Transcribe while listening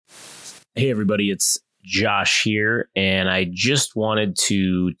Hey, everybody, it's Josh here, and I just wanted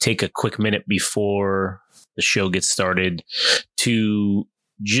to take a quick minute before the show gets started to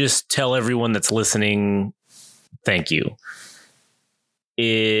just tell everyone that's listening, thank you.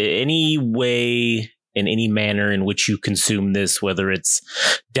 Any way, in any manner in which you consume this, whether it's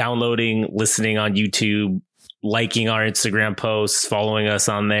downloading, listening on YouTube, liking our Instagram posts, following us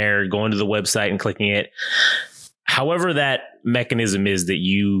on there, going to the website and clicking it, however that mechanism is that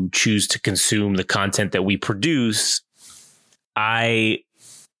you choose to consume the content that we produce, I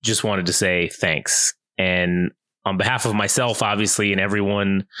just wanted to say thanks. And on behalf of myself, obviously, and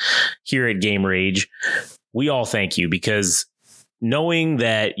everyone here at Game Rage, we all thank you, because knowing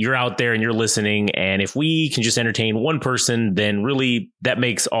that you're out there and you're listening, and if we can just entertain one person, then really that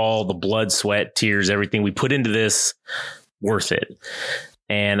makes all the blood, sweat, tears, everything we put into this worth it.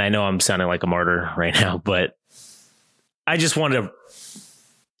 And I know I'm sounding like a martyr right now, but I just wanted to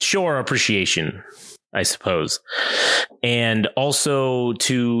show our appreciation, I suppose. And also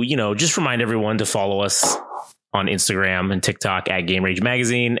to, just remind everyone to follow us on Instagram and TikTok at Game Rage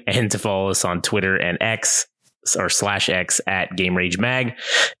Magazine, and to follow us on Twitter and X or /X at Game Rage Mag,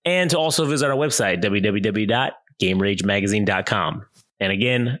 and to also visit our website, www.gameragemagazine.com. And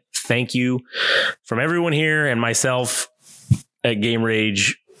again, thank you from everyone here and myself at Game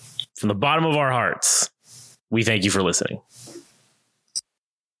Rage. From the bottom of our hearts, we thank you for listening.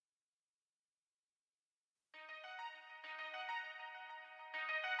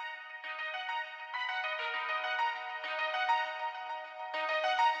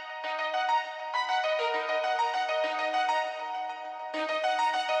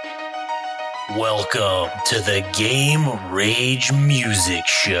 Welcome to the Game Rage Music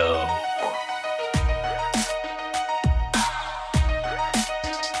Show.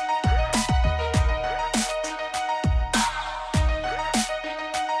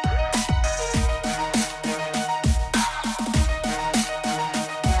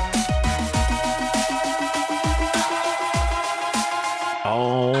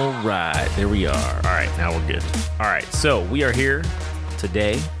 All right, there we are. All right, now we're good. All right, so we are here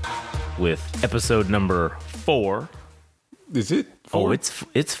today with episode number 4. Is it 4? Oh, it's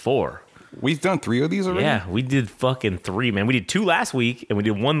 4. We've done 3 of these already? Yeah, we did fucking 3, man. We did 2 last week, and we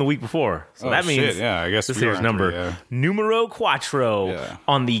did 1 the week before. So that means I guess this here's number numero quattro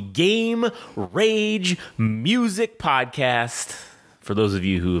on the Game Rage Music Podcast. For those of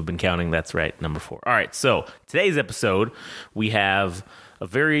you who have been counting, that's right, number 4. All right, so today's episode, we have a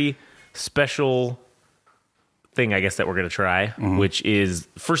very special thing, I guess, that we're going to try, which is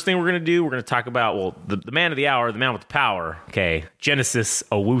first thing we're going to do. We're going to talk about, the man of the hour, the man with the power. Okay. Genesis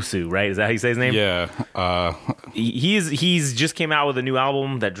Owusu, right? Is that how you say his name? Yeah. He's just came out with a new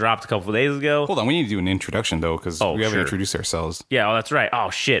album that dropped a couple of days ago. Hold on. We need to do an introduction, though, because we haven't introduced ourselves. Yeah. Oh, that's right. Oh,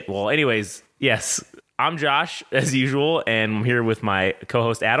 shit. Well, anyways, yes, I'm Josh, as usual, and I'm here with my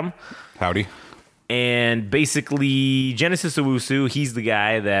co-host, Adam. Howdy. And basically, Genesis Owusu, he's the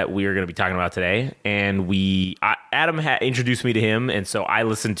guy that we are going to be talking about today. And Adam had introduced me to him, and so I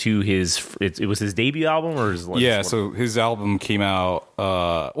listened to it was his debut album, or his so his album came out.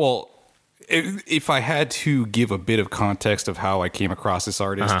 If I had to give a bit of context of how I came across this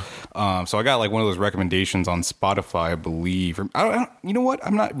artist, so I got like one of those recommendations on Spotify, I believe. You know what?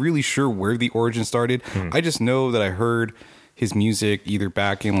 I'm not really sure where the origin started. I just know that I heard his music either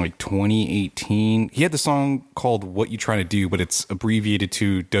back in like 2018. He had the song called "What You Trying to Do," but it's abbreviated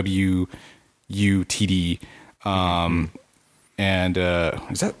to WUTD. And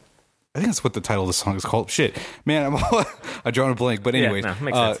is that? I think that's what the title of the song is called. Shit, man, I drawn a blank. But anyways,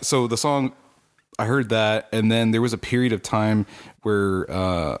 makes sense. So the song, I heard that, and then there was a period of time where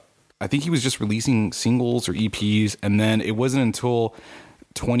I think he was just releasing singles or EPs, and then it wasn't until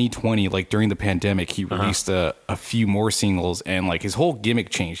 2020, like during the pandemic, he released a few more singles, and like his whole gimmick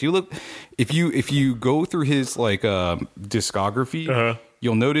changed. If you go through his like discography,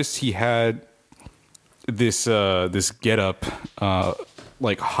 you'll notice he had this getup,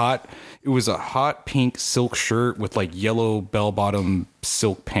 like hot. It was a hot pink silk shirt with like yellow bell bottom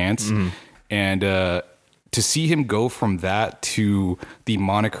silk pants, and to see him go from that to the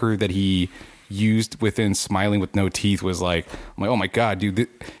moniker that he used within Smiling with No Teeth was like, I'm like, oh my god, dude,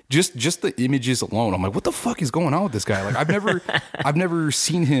 just the images alone, I'm like, what the fuck is going on with this guy? Like, I've never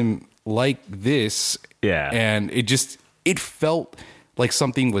seen him like this. And it felt like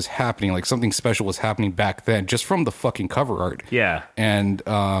something was happening, like something special was happening back then, just from the fucking cover art. And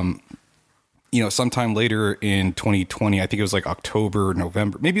sometime later in 2020, I think it was like October or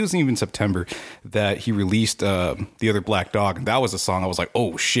November, maybe it wasn't even September, that he released The Other Black Dog. And that was a song I was like,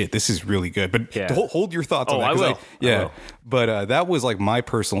 oh shit, this is really good. But hold your thoughts on that. I will. Yeah. I will. But that was like my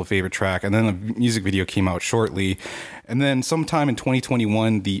personal favorite track. And then the music video came out shortly. And then sometime in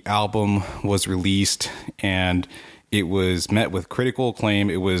 2021, the album was released and it was met with critical acclaim.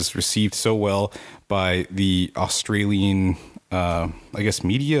 It was received so well by the Australian I guess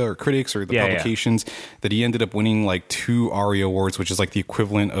media or critics or the publications that he ended up winning like 2 ARIA awards, which is like the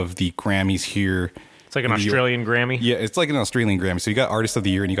equivalent of the Grammys here. It's like an Australian Grammy? Yeah, it's like an Australian Grammy. So you got Artist of the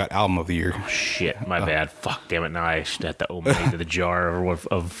Year and you got Album of the Year. Oh, shit. My bad. Fuck, damn it. Now I should have to open into the jar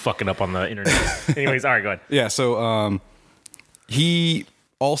of fucking up on the internet. Anyways, all right, go ahead. Yeah, so he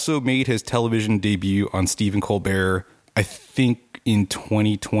also made his television debut on Stephen Colbert, I think in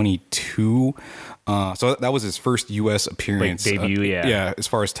 2022. So that was his first U.S. appearance. Like debut, yeah, as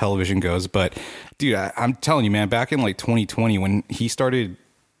far as television goes. But, dude, I'm telling you, man, back in like 2020 when he started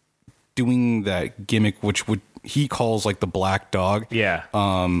doing that gimmick, which he calls like the Black Dog. Yeah.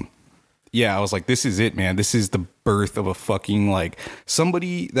 Yeah, I was like, this is it, man. This is the birth of a fucking, like,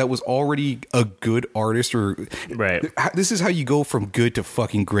 somebody that was already a good artist, or right. This is how you go from good to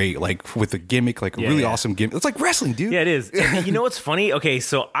fucking great, like with a gimmick, like a really awesome gimmick. It's like wrestling, dude. Yeah, it is. You know what's funny? Okay,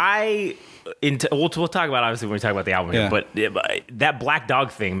 so we'll talk about obviously when we talk about the album here, but that Black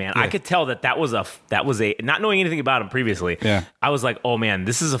Dog thing, man, I could tell that was a not knowing anything about him previously. Yeah, I was like, oh man,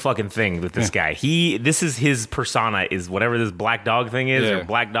 this is a fucking thing with this guy. This is his persona, is whatever this Black Dog thing is, or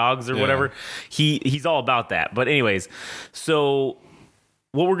Black Dogs or whatever. He's all about that. But anyways, so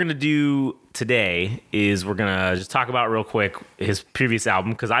what we're gonna do today is we're gonna just talk about real quick his previous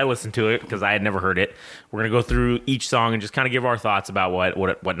album, because I listened to it because I had never heard it. We're gonna go through each song and just kind of give our thoughts about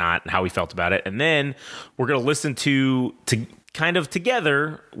what not, how we felt about it, and then we're gonna listen to kind of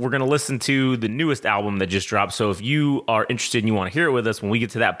together. We're gonna listen to the newest album that just dropped. So if you are interested and you want to hear it with us when we get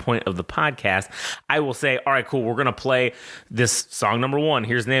to that point of the podcast, I will say, all right, cool, we're gonna play this song number 1.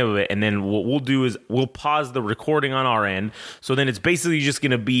 Here's the name of it, and then what we'll do is we'll pause the recording on our end. So then it's basically just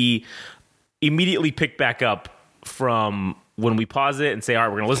gonna be immediately pick back up from when we pause it and say, all right,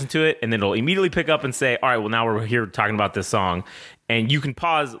 we're going to listen to it. And then it'll immediately pick up and say, all right, well, now we're here talking about this song. And you can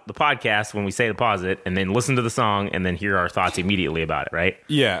pause the podcast when we say to pause it and then listen to the song and then hear our thoughts immediately about it, right?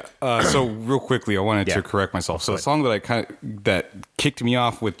 Yeah. So real quickly, I wanted to correct myself. So the song that kicked me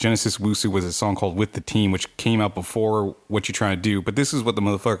off with Genesis Owusu was a song called With the Team, which came out before What You Trying to Do. But this is what the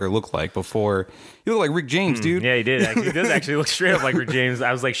motherfucker looked like before. He looked like Rick James, dude. Yeah, he did. He does actually look straight up like Rick James.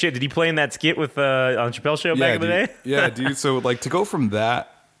 I was like, shit, did he play in that skit with on Chappelle's Show back in the day? Yeah, dude. So like to go from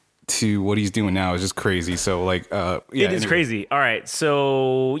that to what he's doing now is just crazy. So like it is crazy. All right,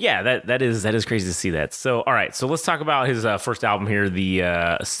 so yeah, that is crazy to see that. So all right, so let's talk about his first album here, the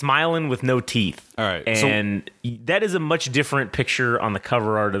Smilin' with No Teeth. All right, and that is a much different picture on the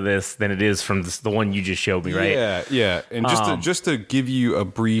cover art of this than it is from the one you just showed me, right? Yeah. And just to give you a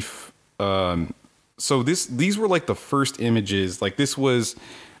brief so these were like the first images. Like this was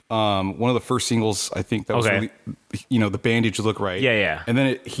one of the first singles, I think, that was really, the bandage look right. Yeah. And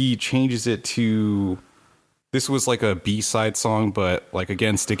then he changes it to, this was like a B-side song, but like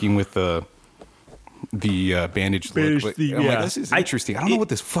again sticking with the bandage look. But I'm like, this is interesting. I don't know what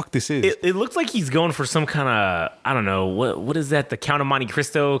this fuck this is. It looks like he's going for some kind of, I don't know, what is that? The Count of Monte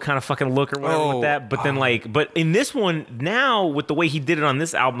Cristo kind of fucking look or whatever with that. But then but in this one now, with the way he did it on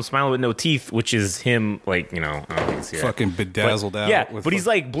this album, Smiling with No Teeth, which is him like, I don't know if you can see fucking bedazzled out. Yeah, but he's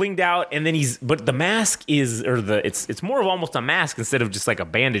like blinged out, and then but the mask is, it's more of almost a mask instead of just like a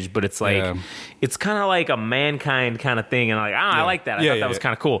bandage, but it's like, it's kind of like a Mankind kind of thing. And I'm like, I like that. I thought that was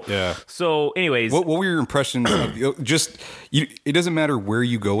kind of cool. Yeah. So anyways. What were your impressions of it doesn't matter where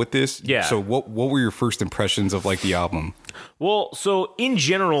you go with this. Yeah. So what were your first impressions of like the album? Well, so in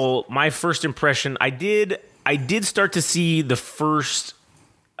general, my first impression, I did start to see the first,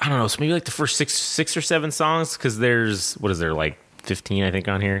 I don't know, so maybe like the first six or seven songs, because there's, what is there, like 15, I think,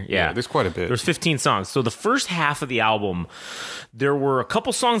 on here? Yeah, there's quite a bit. There's 15 songs. So the first half of the album, there were a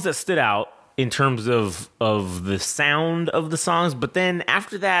couple songs that stood out in terms of the sound of the songs, but then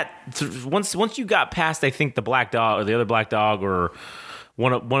after that, once you got past, I think the Black Dog or the other Black Dog or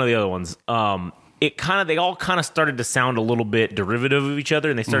one of the other ones, they all kind of started to sound a little bit derivative of each other,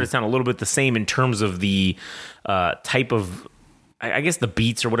 and they started to sound a little bit the same in terms of the type of, I guess, the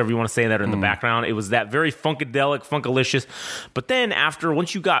beats or whatever you want to say that are in the background. It was that very funkadelic, funkalicious. But then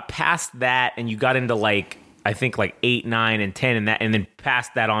once you got past that and you got into like, I think like 8, 9, and 10, and then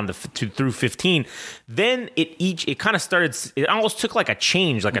passed that on to through 15. Then it kind of started. It almost took like a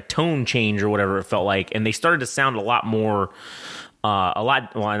change, like a tone change or whatever it felt like, and they started to sound a lot more a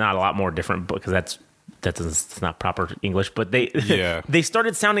lot, well, not a lot more different, because that's not proper English, but they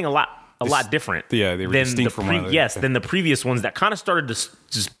started sounding a lot different. Yeah, they were distinct from one another. Yes, than the previous ones that kind of started to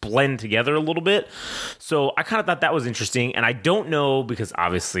just blend together a little bit. So I kind of thought that was interesting, and I don't know, because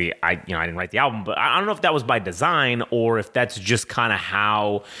obviously I didn't write the album, but I don't know if that was by design or if that's just kind of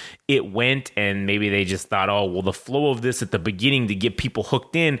how it went, and maybe they just thought, oh, well, the flow of this at the beginning to get people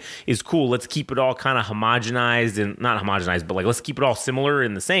hooked in is cool. Let's keep it all kind of homogenized, and not homogenized, but like let's keep it all similar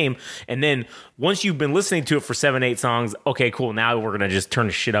and the same. And then once you've been listening to it for 7-8 songs, okay, cool. Now we're gonna just turn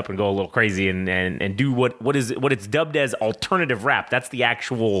the shit up and go a little crazy and do what it's dubbed as alternative rap. That's the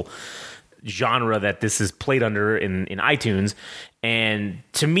actual genre that this is played under in iTunes. And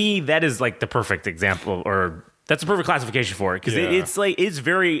to me, that is like the perfect example, or that's a perfect classification for it, because it's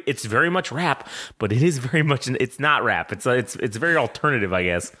very much rap, but it is very much, it's not rap. It's very alternative, I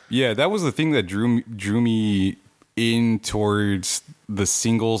guess. Yeah, that was the thing that drew me in towards the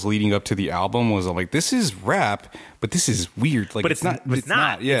singles leading up to the album. Was I'm like, this is rap, but this is weird. Like, but it's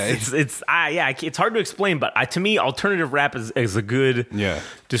not. Yeah, it's hard to explain. But to me, alternative rap is a good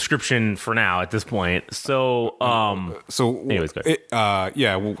description for now at this point. So anyways, go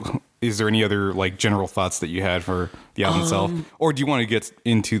ahead. Is there any other like general thoughts that you had for the album itself, or do you want to get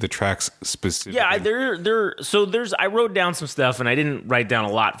into the tracks specifically? Yeah, I wrote down some stuff, and I didn't write down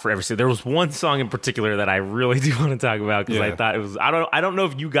a lot for every single. There was one song in particular that I really do want to talk about, because I thought it was. I don't know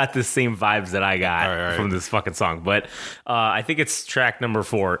if you got the same vibes that I got from this fucking song, but I think it's track number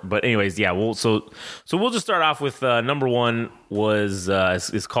 4. But anyways, so we'll just start off with number 1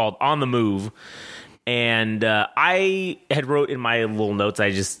 is called "On the Move." And I had wrote in my little notes,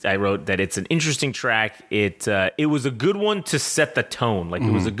 I wrote that it's an interesting track. It was a good one to set the tone. Like,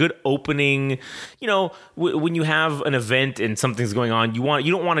 it was a good opening. You know, when you have an event and something's going on, you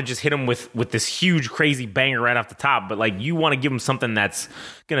don't want to just hit them with this huge crazy banger right off the top, but like you want to give them something that's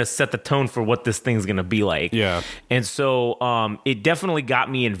gonna set the tone for what this thing's gonna be like. Yeah. And so it definitely got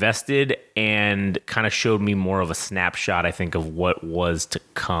me invested and kind of showed me more of a snapshot, I think, of what was to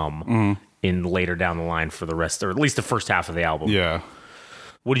come. In later down the line for the rest, or at least the first half of the album. Yeah.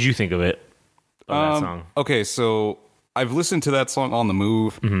 What did you think of it? That song? Okay, so I've listened to that song "On the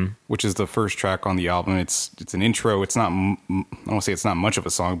Move," which is the first track on the album. It's an intro. It's not. I don't want to say it's not much of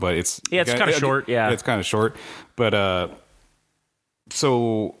a song, but it's it's kind of short. Yeah, it's kind of short. But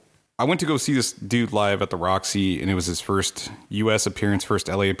so I went to go see this dude live at the Roxy, and it was his first U.S. appearance, first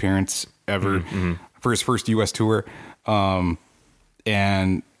LA appearance ever, for his first U.S. tour,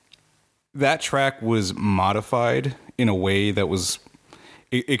 and that track was modified in a way that was,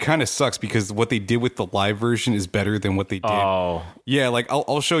 it kind of sucks, because what they did with the live version is better than what they did. Oh, yeah. Like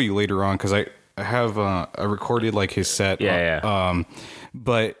I'll show you later on, because I have I recorded like his set.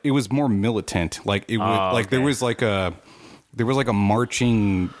 But it was more militant. Like it was there was like a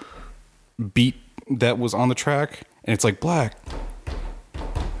marching beat that was on the track, and it's like black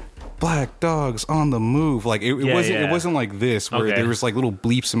dogs on the move. Like it wasn't like this, where there was like little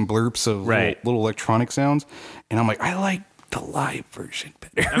bleeps and blurps of little electronic sounds, and I'm like, I like the live version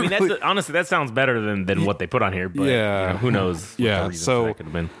better. I mean, honestly, that sounds better than what they put on here, but who knows what the reason for that could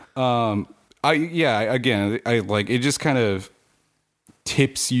have been. I like it, just kind of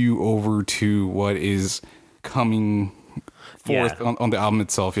tips you over to what is coming forth on the album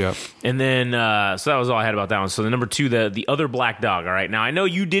itself. And then so that was all I had about that one. So the number 2, the other black dog. All right, now I know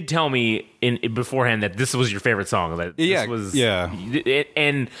you did tell me in beforehand that this was your favorite song. That this was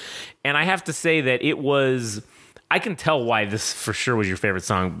and I have to say that it was. I can tell why this for sure was your favorite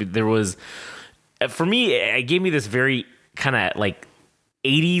song. There was, for me, it gave me this very kind of like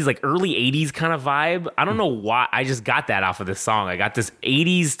 80s, like early 80s kind of vibe. I don't know why. I just got that off of this song. I got this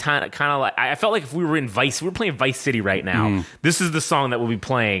 80s kind of like, I felt like if we were playing Vice City right now, this is the song that we'll be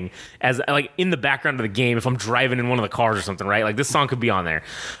playing as like in the background of the game if I'm driving in one of the cars or something, right? Like this song could be on there.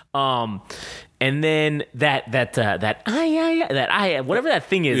 And then that whatever that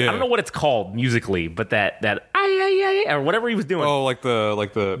thing is, I don't know what it's called musically, but that or whatever he was doing. Oh, like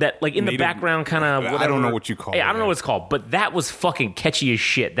the that like in native, the background kind of. I don't know what you call it. I don't know what it's called, but that was fucking catchy as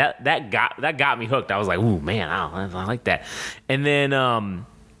shit. That got me hooked. I was like, ooh man, I like that. And then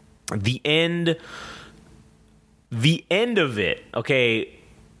the end of it, okay,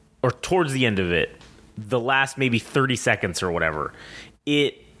 or towards the end of it, the last maybe 30 seconds or whatever,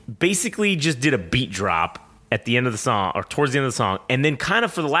 it basically just did a beat drop at the end of the song, or towards the end of the song, and then kind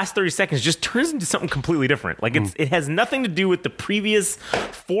of for the last 30 seconds just turns into something completely different. Like it has nothing to do with the previous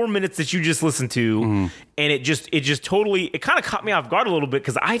 4 minutes that you just listened to, and it just totally, it kind of caught me off guard a little bit,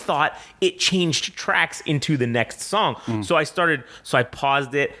 because I thought it changed tracks into the next song. So I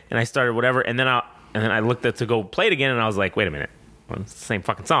paused it and I started whatever, and then I looked at to go play it again, and I was like, wait a minute, it's the same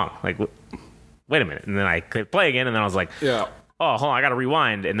fucking song. Like, wait a minute. And then I clicked play again, and then I was like, Yeah. oh, hold on, I got to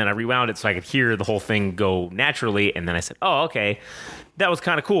rewind. And then I rewound it so I could hear the whole thing go naturally. And then I said, oh, okay, that was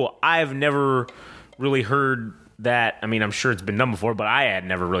kind of cool. I've never really heard that. I mean, I'm sure it's been done before, but I had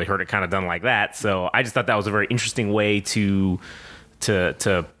never really heard it kind of done like that. So I just thought that was a very interesting way to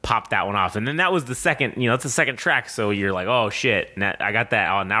pop that one off. And then that was the second, it's the second track. So you're like, oh shit, I got that.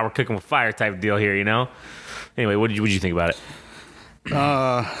 Oh, now we're cooking with fire type deal here, Anyway, what did you think about it?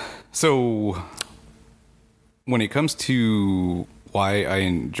 So when it comes to why I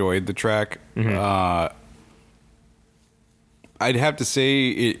enjoyed the track, I'd have to say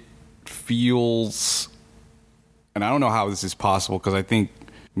it feels, and I don't know how this is possible, because I think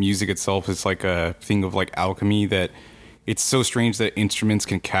music itself is like a thing of like alchemy, that it's so strange that instruments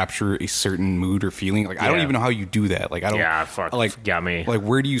can capture a certain mood or feeling. Like, I don't even know how you do that. Like, I don't. Yeah, fuck. Like, got me. Like,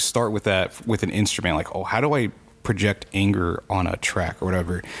 where do you start with that with an instrument? Like, oh, how do I project anger on a track or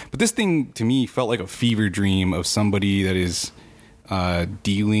whatever? But this thing to me felt like a fever dream of somebody that is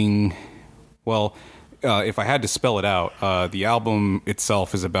dealing. Well, if I had to spell it out, the album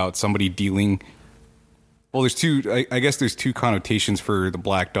itself is about somebody dealing. Well, there's two. I guess there's two connotations for the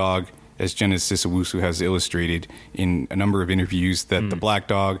black dog, as Genesis Owusu has illustrated in a number of interviews, that the black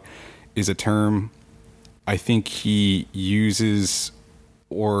dog is a term I think he uses,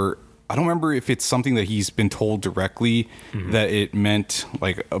 or I don't remember if it's something that he's been told directly that it meant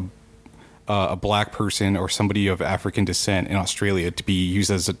like a black person or somebody of African descent in Australia to be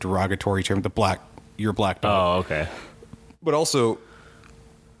used as a derogatory term. You're a black dog. Oh, okay. But also,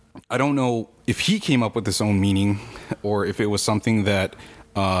 I don't know if he came up with this own meaning or if it was something that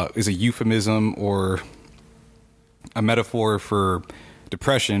is a euphemism or a metaphor for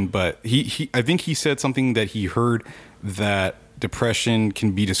depression. But I think he said something that he heard, that depression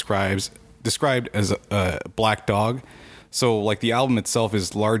can be described as a black dog. So like the album itself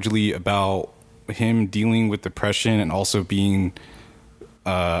is largely about him dealing with depression and also being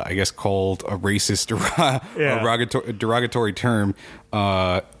I guess called a racist derogatory term.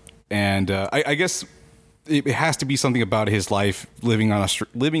 And I guess it has to be something about his life living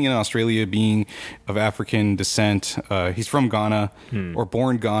in Australia, being of African descent. He's from Ghana or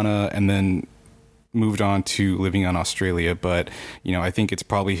born Ghana and then moved on to living in Australia. But, I think it's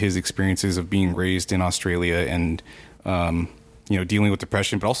probably his experiences of being raised in Australia and, dealing with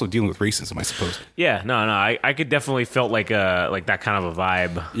depression, but also dealing with racism, I suppose. Yeah, no, I could definitely felt like that kind of a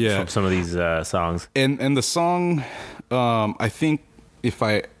vibe from some of these songs. And the song, I think if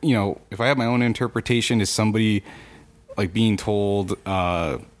I have my own interpretation, is somebody like being told,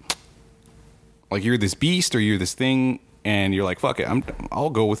 like, you're this beast or you're this thing, and you're like, fuck it,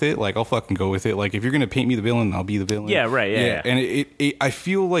 I'll go with it. Like, I'll fucking go with it. Like, if you're gonna paint me the villain, I'll be the villain. Yeah, right. Yeah. And I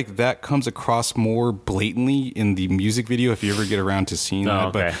feel like that comes across more blatantly in the music video if you ever get around to seeing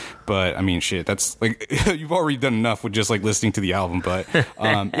that. Okay. But I mean, shit, that's like you've already done enough with just like listening to the album. But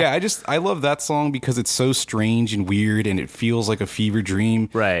I love that song because it's so strange and weird, and it feels like a fever dream.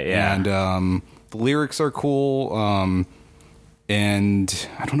 Right. Yeah. And the lyrics are cool. And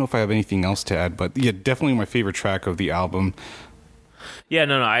I don't know if I have anything else to add, but yeah, definitely my favorite track of the album. Yeah,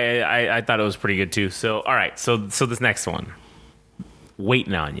 no, I thought it was pretty good too. So, all right, so this next one,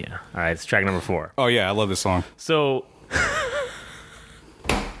 Waiting on You. All right, it's track number 4. Oh yeah, I love this song. So,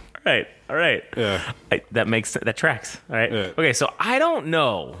 all right, yeah, that tracks. All right, yeah. Okay, so I don't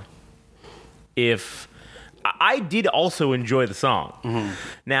know if I did also enjoy the song. Mm-hmm.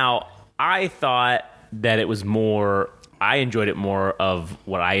 Now, I thought that it was more. I enjoyed it more of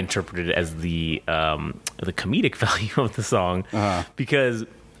what I interpreted as the comedic value of the song, because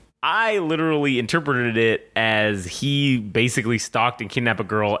I literally interpreted it as he basically stalked and kidnapped a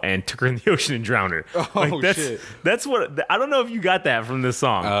girl and took her in the ocean and drowned her. Oh, shit. That's what I don't know if you got that from this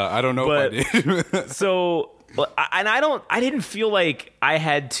song. I don't know but, if I did. So, and I didn't feel like I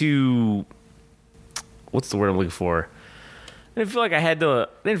had to. What's the word I'm looking for? I didn't feel like I had to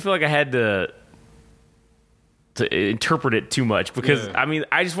interpret it too much, because I mean,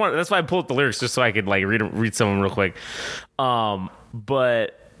 I just want, that's why I pulled up the lyrics just so I could like read some of them real quick.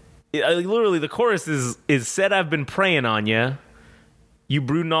 But literally the chorus is said, I've been praying on you, you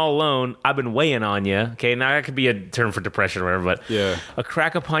brooding all alone, I've been weighing on you. Okay, now that could be a term for depression or whatever, but yeah, a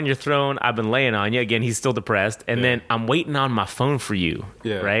crack upon your throne, I've been laying on you. Again, he's still depressed. And then I'm waiting on my phone for you.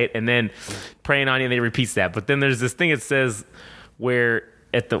 Yeah. Right. And then praying on you, and he repeats that. But then there's this thing that says where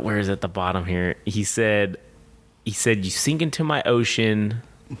is it at the bottom here? He said, you sink into my ocean.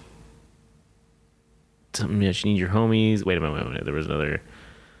 Something else, you need your homies. Wait a minute. There was another.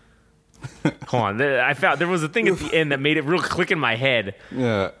 Hold on. I found there was a thing at the end that made it real click in my head.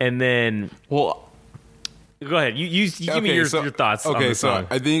 Yeah. And then, well, Go ahead. You give me your thoughts. Okay, on the so song.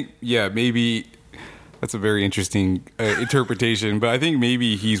 I think maybe that's a very interesting interpretation, but I think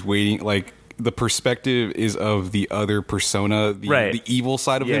maybe he's waiting. Like the perspective is of the other persona, the evil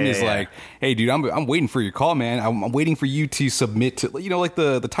side of him is like, hey, dude, I'm waiting for your call, man. I'm waiting for you to submit to, like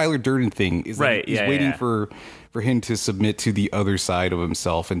the Tyler Durden thing is like he's waiting for him to submit to the other side of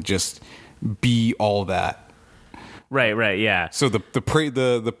himself and just be all that. Right, yeah. So the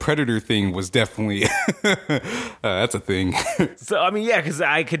predator thing was definitely that's a thing. So I mean, yeah, because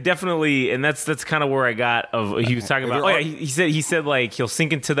I could definitely, and that's kind of where I got of. He was talking about. He said like he'll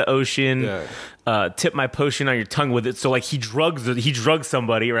sink into the ocean, tip my potion on your tongue with it. So like he drugs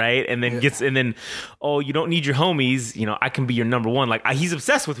somebody, right, and then you don't need your homies. I can be your number one. Like he's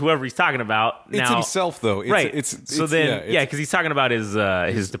obsessed with whoever he's talking about. It's himself though, because he's talking about his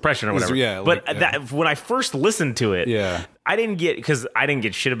depression or whatever. That when I first listened to it. Yeah, I didn't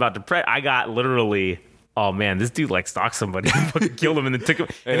get shit about depression. I got literally, oh man, this dude like stalked somebody and fucking killed him and then took him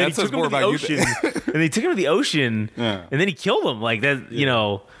and then he took him to the ocean and they took him to the ocean and then he killed him like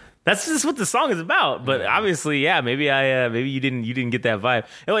that. That's just what the song is about. But obviously, maybe you didn't get that vibe.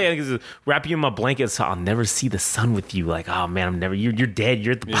 Oh yeah, because wrap you in my blanket so I'll never see the sun with you. Like, oh man, you're dead.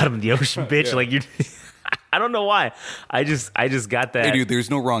 You're at the bottom of the ocean, bitch. Like you're. I don't know why. I just got that. Hey, dude, there's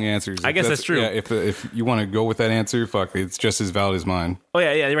no wrong answers. I guess that's true. Yeah, if you want to go with that answer, fuck, it's just as valid as mine. Oh,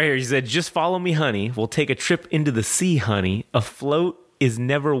 yeah, right here. He said, just follow me, honey. We'll take a trip into the sea, honey. Afloat is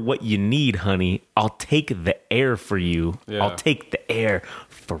never what you need, honey. I'll take the air for you. Yeah. I'll take the air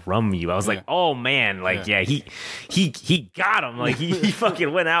from you. I was like, oh, man. Like, he got him. Like, he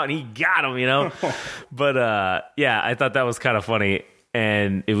fucking went out and he got him, But, I thought that was kind of funny.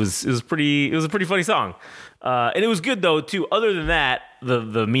 And it was a pretty funny song. And it was good though too. Other than that,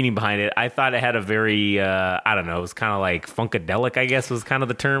 the meaning behind it, I thought it had a very I don't know, it was kind of like funkadelic, I guess was kind of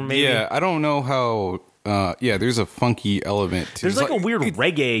the term maybe. Yeah, I don't know how there's a funky element to there's like a weird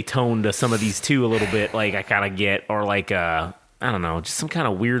reggae tone to some of these too a little bit, like I kind of get, or like I don't know, just some kind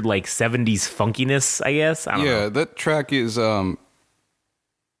of weird like 70s funkiness, I guess. I don't know. That track is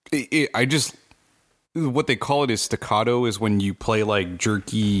what they call it is staccato, is when you play like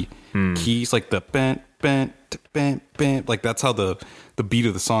jerky keys, like the bent, like that's how the beat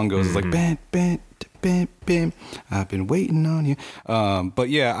of the song goes. It's like bent, I've been waiting on you. But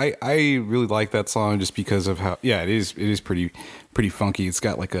yeah, I really like that song just because of how it is pretty funky. It's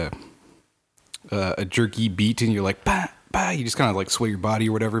got like a jerky beat and you're like bah. You just kind of like sway your body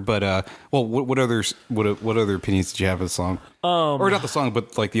or whatever. But what other opinions did you have of the song? Or not the song,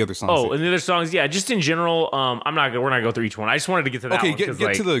 but like the other songs. Oh, and the other songs, just in general. We're not gonna go through each one. I just wanted to get to that. Okay, get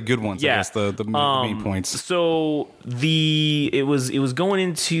to the good ones. I guess the main points. So it was going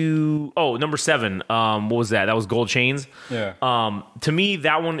into number 7. What was that? That was Gold Chains. Yeah. To me,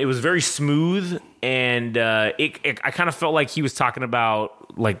 that one, it was very smooth, and I kind of felt like he was talking about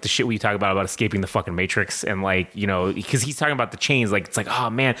like the shit we talk about escaping the fucking Matrix, and like because he's talking about the chains, like it's like, oh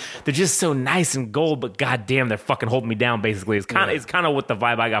man, they're just so nice and gold, but goddamn, they're fucking holding me down. Basically, it's kind of what the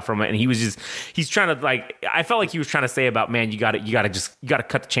vibe I got from it, and he's trying to like, I felt like he was trying to say about, man, you got to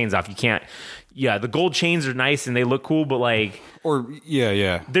cut the chains off. You can't. Yeah, the gold chains are nice and they look cool, but like,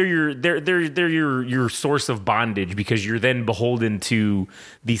 they're your source of bondage because you're then beholden to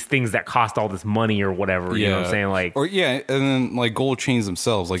these things that cost all this money or whatever. You know what I'm saying? Like, and then like gold chains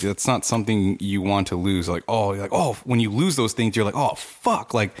themselves, like that's not something you want to lose. Like, when you lose those things, you're like, oh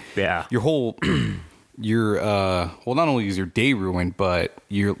fuck, like your whole. Not only is your day ruined, but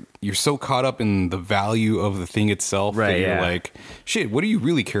you're so caught up in the value of the thing itself that you're like, shit, what do you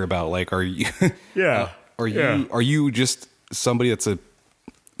really care about? Like, are you are you just somebody that's a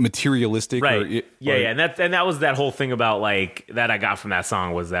materialistic, right? And that was that whole thing about like that I got from that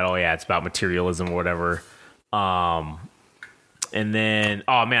song was that it's about materialism or whatever. And then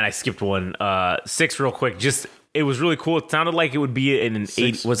I skipped one. 6 real quick. Just it was really cool. It sounded like it would be in an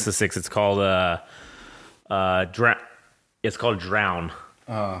 8. What's the 6? It's called it's called Drown.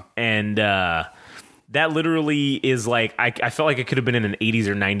 And that literally is like, I felt like it could have been in an 80s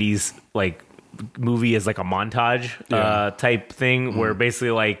or 90s like movie as like a montage type thing where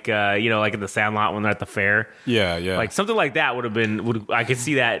basically like like in the Sandlot when they're at the fair, like something like that would have been, I could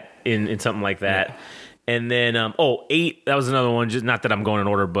see that in something like that. And then 8, that was another one, just not that I'm going in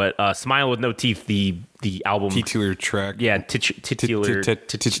order, but Smile with No Teeth, the album titular track, titular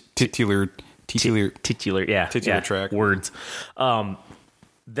track words.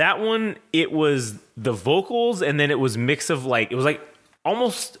 That one, it was the vocals, and then it was mix of like, it was like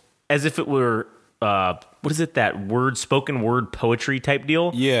almost as if it were what is it, that spoken word poetry type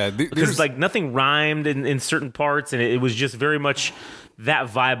deal? Yeah, because like nothing rhymed in certain parts, and it was just very much that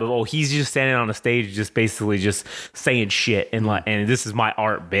vibe of, he's just standing on a stage, just basically just saying shit and like, and this is my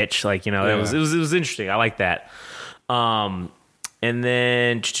art, bitch. Like, you know, it was interesting. I like that. And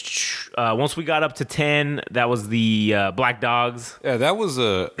then once we got up to 10, that was the Black Dogs. Yeah,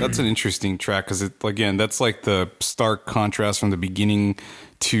 that's an interesting track because that's like the stark contrast from the beginning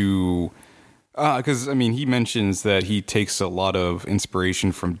to. Because I mean, he mentions that he takes a lot of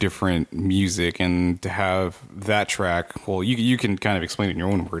inspiration from different music, and to have that track, well, you can kind of explain it in your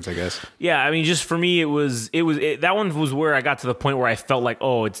own words, I guess. Yeah, I mean, just for me, that one was where I got to the point where I felt like,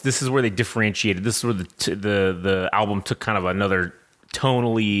 this is where they differentiated. This is where the album took kind of another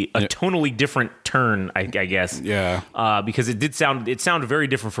tonally different turn, I guess. Yeah. Because it sounded very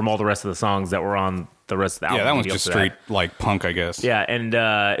different from all the rest of the songs that were on the rest of the album. Yeah, that one's just straight like punk, I guess. Yeah, and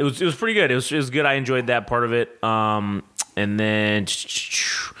it was pretty good. It was good. I enjoyed that part of it. And then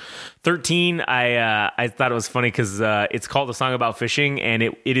 13, I thought it was funny because it's called a song about fishing, and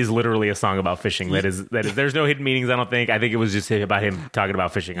it is literally a song about fishing. That is. There's no hidden meanings. I don't think. I think it was just about him talking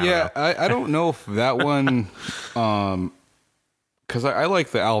about fishing. I don't know if that one. Because I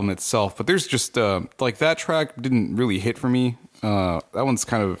like the album itself, but there's just like that track didn't really hit for me. That one's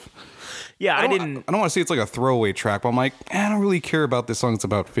kind of. Yeah, I don't want to say it's like a throwaway track, but I'm like, I don't really care about this song. It's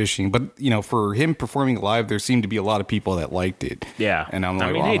about fishing. But, you know, for him performing live, there seemed to be a lot of people that liked it. Yeah. And I'm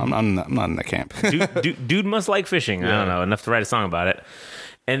like, I'm not in the camp. dude must like fishing. Yeah. I don't know, enough to write a song about it.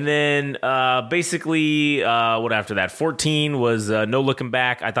 And then basically, what after that? 14 was No Looking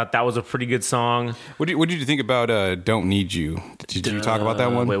Back. I thought that was a pretty good song. What did you think about Don't Need You? Did you talk about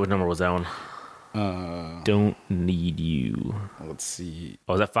that one? Wait, what number was that one? Don't Need You. Let's see.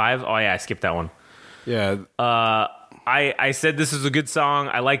 Oh, was that 5? Oh, yeah, I skipped that one. Yeah. I said this is a good song.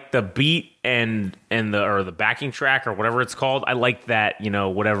 I like the beat and the backing track or whatever it's called. I like that, you know,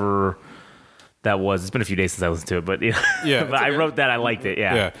 whatever that was. It's been a few days since I listened to it, but yeah. But I wrote that. I liked it.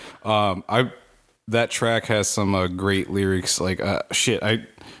 Yeah. Yeah. That track has some great lyrics. Like shit. I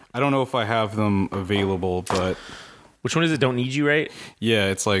don't know if I have them available, but. Which one is it? Don't Need You, right? Yeah,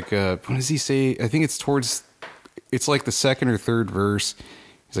 it's like, what does he say? I think it's like the second or third verse.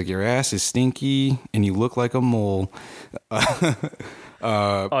 He's like, your ass is stinky and you look like a mole.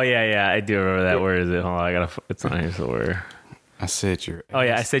 Oh, yeah, I do remember that. Where is it? Hold on, it's not here somewhere. I said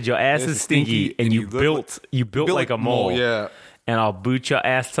I said your ass is stinky and you built like a mole. Yeah. And I'll boot your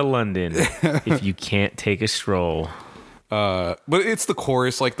ass to London if you can't take a stroll. But it's the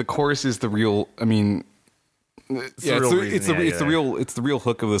chorus. Like, the chorus is the real, I mean... It's the real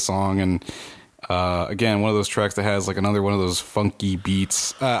hook of the song, and again, one of those tracks that has like another one of those funky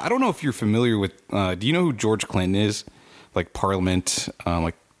beats. I don't know if you're familiar with. Do you know who George Clinton is? Like Parliament,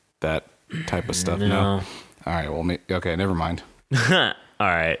 like that type of stuff. No. All right. Well, okay. Never mind. All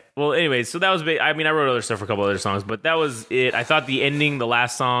right. Well, anyway, so that was. I mean, I wrote other stuff for a couple other songs, but that was it. I thought the ending, the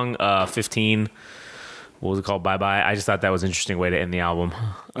last song, 15. What was it called? Bye Bye. I just thought that was an interesting way to end the album.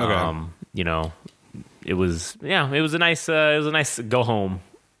 Okay. You know. It was a nice go home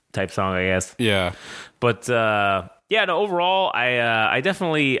type song, I guess. Yeah. But overall I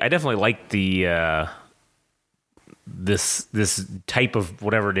definitely like the this type of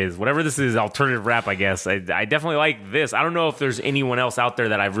whatever this is, alternative rap, I guess. I definitely like this. I don't know if there's anyone else out there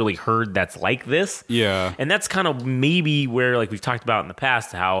that I've really heard that's like this. Yeah. And that's kind of maybe where, like we've talked about in the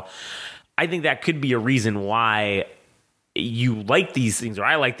past, how I think that could be a reason why you like these things, or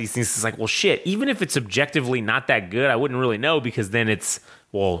I like these things. It's like, well, shit, even if it's objectively not that good, I wouldn't really know, because then it's,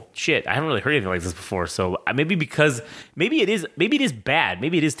 well, shit, I haven't really heard anything like this before. So maybe it is bad,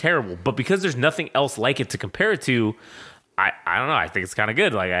 maybe it is terrible, but because there's nothing else like it to compare it to, I don't know, I think it's kind of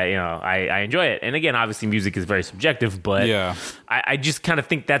good. Like, I enjoy it. And again, obviously music is very subjective, but yeah, I just kind of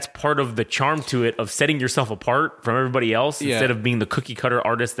think that's part of the charm to it, of setting yourself apart from everybody else, instead of being the cookie cutter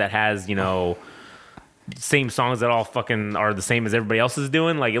artist that has, same songs that all fucking are the same as everybody else is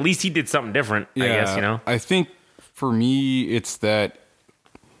doing. Like, at least he did something different, I guess, I think for me, it's that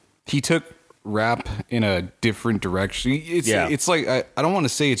he took rap in a different direction. It's like, I don't want to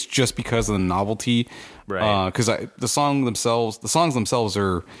say it's just because of the novelty, right? Because the songs themselves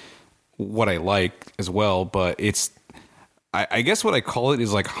are what I like as well, but it's, I guess what I call it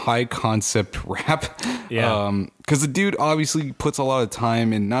is like high concept rap. Yeah. Because the dude obviously puts a lot of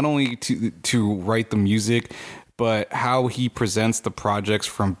time in, not only to write the music, but how he presents the projects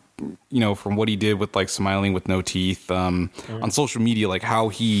from what he did with like Smiling with No Teeth on social media, like how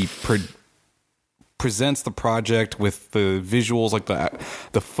he presents the project with the visuals, like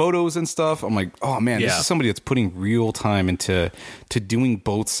the photos and stuff. I'm like, oh man, this is somebody that's putting real time into doing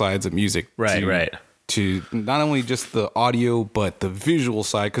both sides of music. Right. To not only just the audio but the visual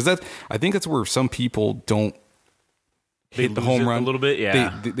side, because I think that's where some people don't hit the home run a little bit.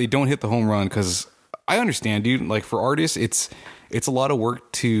 Yeah, they don't hit the home run, because I understand, dude. Like, for artists, it's a lot of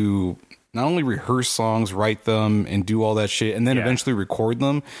work to not only rehearse songs, write them, and do all that shit, and then eventually record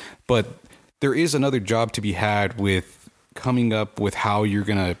them. But there is another job to be had with coming up with how you're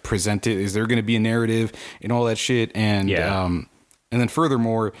gonna present it. Is there gonna be a narrative and all that shit? And then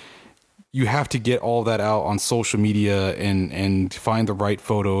furthermore, you have to get all that out on social media and find the right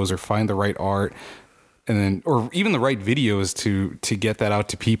photos or find the right art, and then, or even the right videos to get that out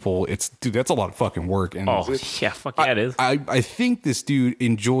to people. Dude, that's a lot of fucking work. And it is. I think this dude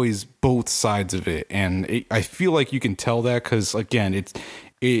enjoys both sides of it, and I feel like you can tell that, because again,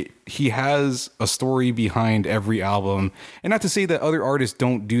 he has a story behind every album. And not to say that other artists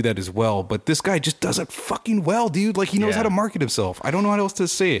don't do that as well, but this guy just does it fucking well, dude. Like, he knows how to market himself. I don't know how else to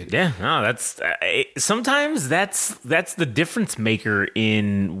say it. Yeah, no, that's sometimes that's the difference maker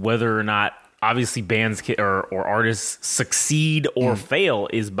in whether or not, obviously, bands or artists succeed or fail,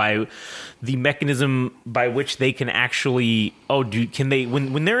 is by the mechanism by which they can actually can they,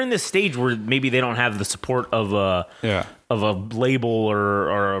 when they're in this stage where maybe they don't have the support of a label or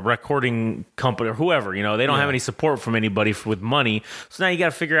a recording company or whoever, they don't have any support from anybody with money. So now you got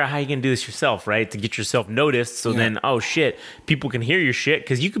to figure out how you can do this yourself, right? To get yourself noticed. So then, people can hear your shit,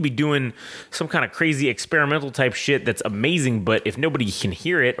 because you could be doing some kind of crazy experimental type shit that's amazing, but if nobody can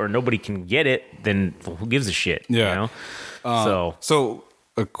hear it or nobody can get it, then who gives a shit? Yeah. So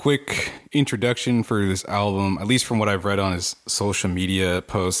a quick introduction for this album, at least from what I've read on his social media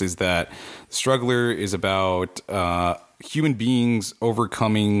posts, is that Struggler is about human beings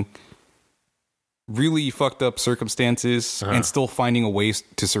overcoming really fucked up circumstances and still finding a way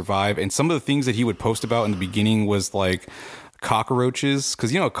to survive. And some of the things that he would post about in the beginning was like cockroaches,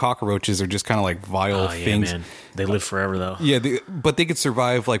 because cockroaches are just kind of like vile things. Man. They live forever though. Yeah, but they could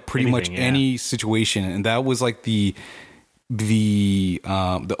survive like pretty much any situation, and that was like the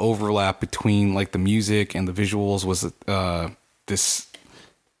overlap between like the music and the visuals was this.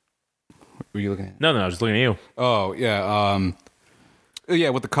 What were you looking at? No, I was just looking at you. Oh yeah,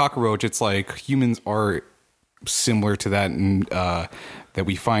 with the cockroach, it's like humans are similar to that, and that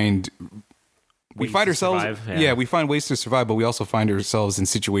we find ourselves. We find ways to survive, but we also find ourselves in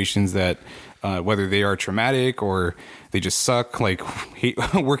situations that, whether they are traumatic or they just suck, like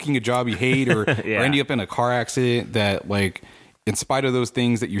working a job you hate, or ending up in a car accident, that, like, in spite of those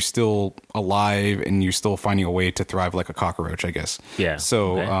things, that you're still alive and you're still finding a way to thrive like a cockroach, I guess. Yeah.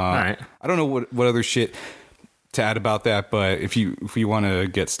 So all right. I don't know what other shit to add about that, but if you want to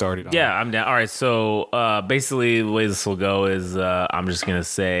get started on I'm down. All right, so basically the way this will go is I'm just gonna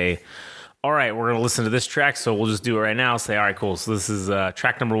say, all right, we're gonna listen to this track, so we'll just do it right now. Say, all right, cool. So this is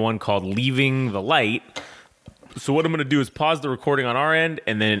track number 1 called "Leaving the Light." So what I'm gonna do is pause the recording on our end,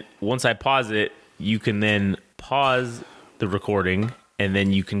 and then once I pause it, you can then pause the recording, and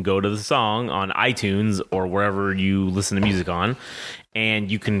then you can go to the song on iTunes or wherever you listen to music on,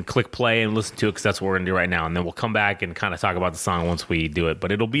 and you can click play and listen to it, because that's what we're gonna do right now. And then we'll come back and kind of talk about the song once we do it.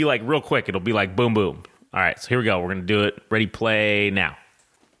 But it'll be like real quick. It'll be like boom, boom. All right, so here we go. We're gonna do it. Ready, play now.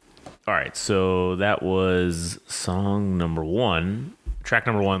 All right, so that was song number 1, track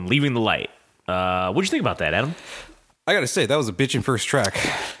number 1, "Leaving the Light." What'd you think about that, Adam? I gotta say, that was a bitchin' first track.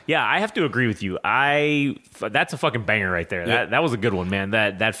 Yeah, I have to agree with you. That's a fucking banger right there. Yeah. That was a good one, man.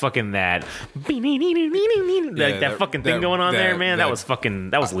 That fucking that fucking thing going on there, man. That was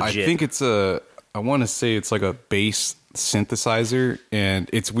legit. I think it's I want to say it's like a bass synthesizer, and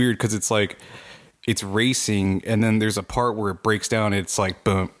it's weird because it's like it's racing, and then there's a part where it breaks down. And it's like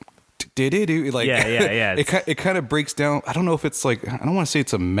boom. Like, yeah. It kind of breaks down. I don't know if it's like, I don't want to say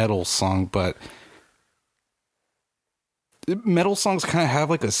it's a metal song, but metal songs kind of have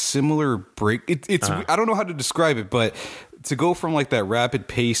like a similar break. It's I don't know how to describe it, but to go from like that rapid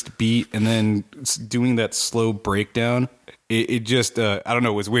paced beat and then doing that slow breakdown, it just I don't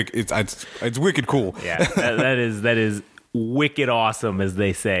know. It's wicked. It's wicked cool. Yeah, that is wicked awesome, as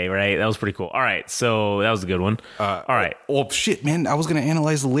they say, right? That was pretty cool. All right, so that was a good one. All right. Oh shit, man! I was gonna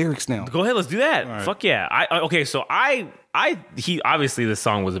analyze the lyrics now. Go ahead, let's do that. Right. Fuck yeah. He obviously this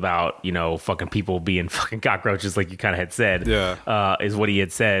song was about, fucking people being fucking cockroaches, like you kind of had said. Yeah. Is what he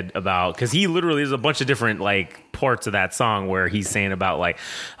had said about, because he literally, there's a bunch of different like parts of that song where he's saying about like,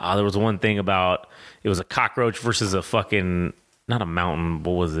 there was one thing about, it was a cockroach versus a fucking, not a mountain.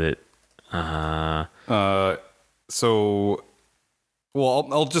 What was it? So, well,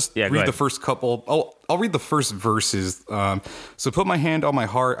 I'll just read the first couple. I'll read the first verses. So put my hand on my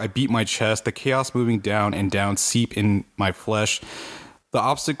heart, I beat my chest, the chaos moving down and down seep in my flesh. The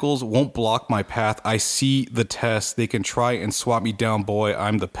obstacles won't block my path. I see the test. They can try and swat me down, boy.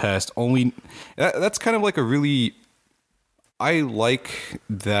 I'm the pest. Only that's kind of like a really I like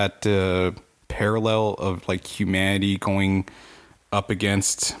that parallel of like humanity going up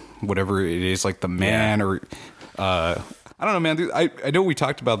against whatever it is, like the man or I don't know, man. Dude, I know we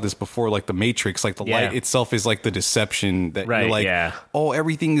talked about this before, like the Matrix, like the light itself is like the deception that you're like, oh,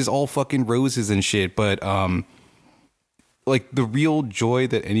 everything is all fucking roses and shit. But like the real joy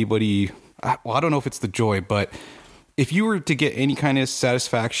that anybody, well, I don't know if it's the joy, but if you were to get any kind of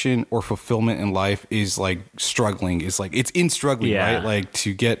satisfaction or fulfillment in life is like struggling, is like, it's in struggling, right? Like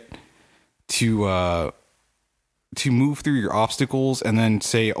to get to move through your obstacles and then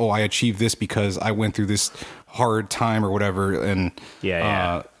say, oh, I achieved this because I went through this hard time or whatever. And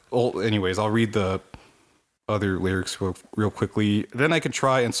well, anyways, I'll read the other lyrics real quickly. Then I can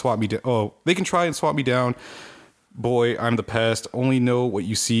try and swat me down. Oh, they can try and swat me down. Boy, I'm the pest. Only know what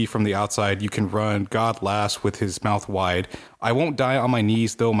you see from the outside. You can run. God laughs with his mouth wide. I won't die on my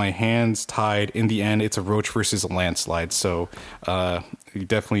knees, though my hands tied. In the end, it's a roach versus a landslide. So he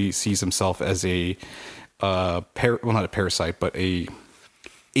definitely sees himself as a well, not a parasite, but an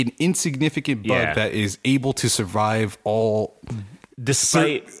insignificant bug that is able to survive all,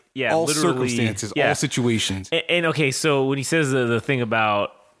 despite all literally circumstances, all situations. And okay, so when he says the thing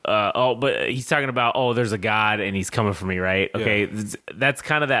about but he's talking about, oh, there's a God and he's coming for me, right? Okay, that's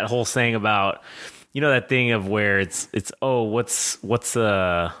kind of that whole saying about, you know, that thing of where it's oh, what's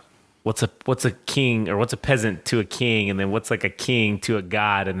a king, or what's a peasant to a king, and then what's like a king to a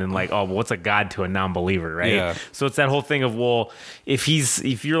god, and then like, oh, what's a god to a non-believer, right? Yeah. So it's that whole thing of, well, if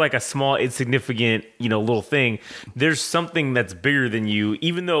you're like a small, insignificant, you know, little thing, there's something that's bigger than you,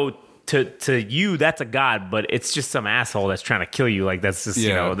 even though to you that's a god, but it's just some asshole that's trying to kill you. Like that's just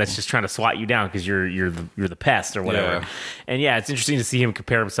you know, that's just trying to swat you down because you're the pest or whatever. Yeah. And it's interesting to see him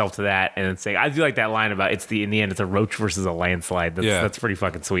compare himself to that and then say, I do like that line about in the end it's a roach versus a landslide. That's pretty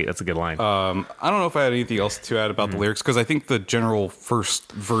fucking sweet. That's a good line. I don't know if I had anything else to add about the lyrics, because I think the general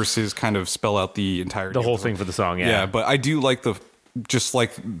first verses kind of spell out the entirety, the whole thing for the song. Yeah, but I do like the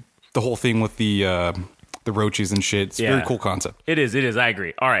whole thing with the roaches and shit. It's a very cool concept. It is. I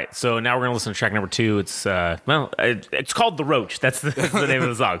agree. All right, so now we're gonna listen to track number 2. It's it's called The Roach. That's the name of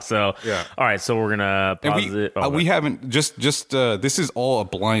the song. So all right, so we're gonna pause it. We haven't just this is all a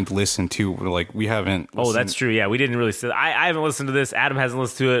blind listen to. Like we haven't listened. Oh, that's true. Yeah, we didn't really. I haven't listened to this. Adam hasn't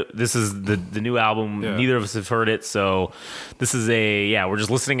listened to it. This is the new album. Neither of us have heard it. So this is we're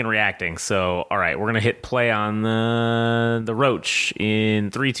just listening and reacting. So all right, we're gonna hit play on the Roach in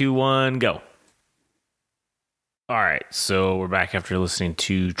 3, 2, 1, go. All right, so we're back after listening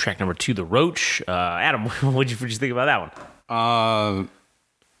to track number 2, The Roach. Adam, what'd you think about that one?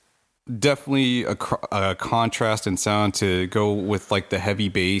 Definitely a contrast in sound to go with like the heavy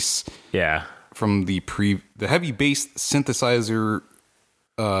bass. Yeah, from the heavy bass synthesizer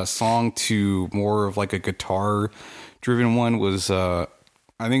song to more of like a guitar driven one was. I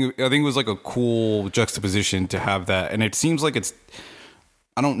think it was like a cool juxtaposition to have that, and it seems like it's.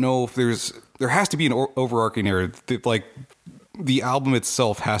 I don't know if there has to be an overarching narrative. Like the album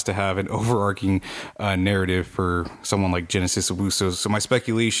itself has to have an overarching narrative for someone like Genesis Owusu. So my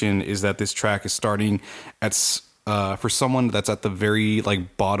speculation is that this track is starting at for someone that's at the very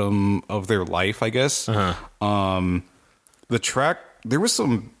like bottom of their life, I guess. The track, there was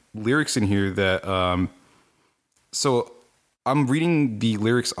some lyrics in here that so I'm reading the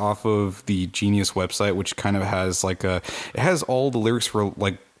lyrics off of the Genius website, which kind of has like it has all the lyrics for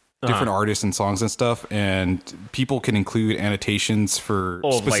like different artists and songs and stuff, and people can include annotations for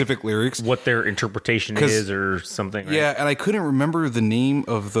specific like lyrics, what their interpretation is or something. Right? Yeah, and I couldn't remember the name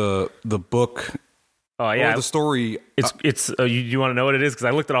of the book. Oh yeah, or the story. It's you want to know what it is? Because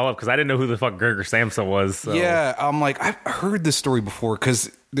I looked it all up because I didn't know who the fuck Gregor Samsa was. So. Yeah, I'm like, I've heard this story before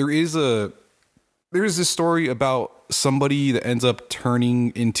because there's this story about somebody that ends up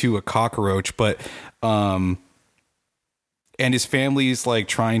turning into a cockroach, but and his family's like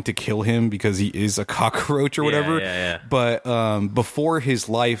trying to kill him because he is a cockroach or whatever. Yeah. But before his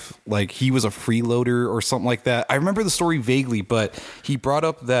life, like he was a freeloader or something like that. I remember the story vaguely, but he brought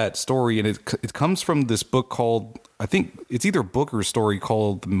up that story, and it comes from this book called, I think it's either a book or a story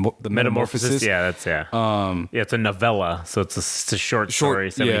called the Metamorphosis. Yeah, it's a novella, so it's a short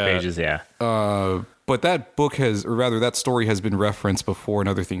story, 70 pages. Yeah. But that book that story has been referenced before and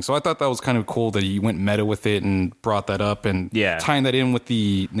other things. So I thought that was kind of cool that he went meta with it and brought that up and tying that in with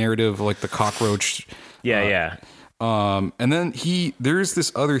the narrative, like the cockroach. And then there's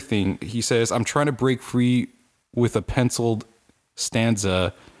this other thing. He says, I'm trying to break free with a penciled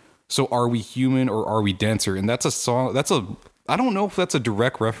stanza. So are we human or are we dancer? And that's a song. I don't know if that's a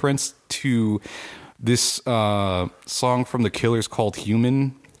direct reference to this song from the Killers called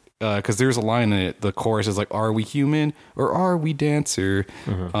Human. because there's a line in it. The chorus is like, "Are we human or are we dancer?"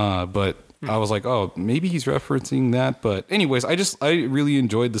 But I was like, oh, maybe he's referencing that. But anyways, I really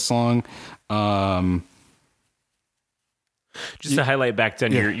enjoyed the song. Just to highlight back to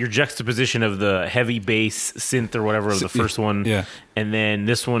your juxtaposition of the heavy bass synth or whatever of the first one, and then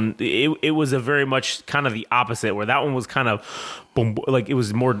this one, it was a very much kind of the opposite, where that one was kind of boom, like it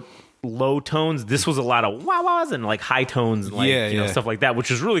was more low tones. This was a lot of wah-wahs and like high tones and like you know, stuff like that,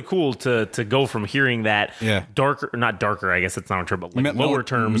 which was really cool to go from hearing that not darker, I guess it's not true, but like lower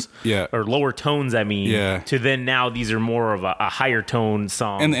terms or lower tones, I mean, to then now these are more of a higher tone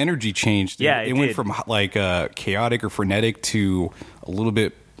song. And the energy changed. It went from like chaotic or frenetic to a little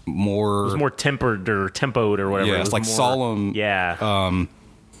bit more... It was more tempered or tempoed or whatever. Yeah, it's like more solemn. Yeah.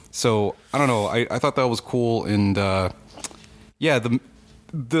 So, I don't know. I thought that was cool. And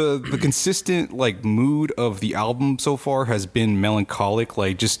the consistent like mood of the album so far has been melancholic,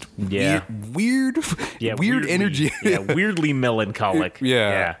 like just weird energy. Weirdly melancholic. So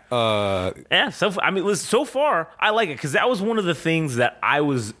I mean, listen, so far I like it because that was one of the things that I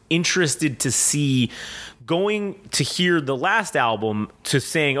was interested to see going to hear the last album to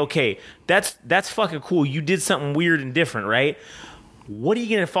saying, okay, that's fucking cool. You did something weird and different, right? What are you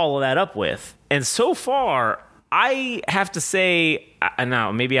going to follow that up with? And so far, I have to say,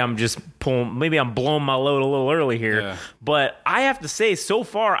 now maybe I'm blowing my load a little early here, but I have to say, so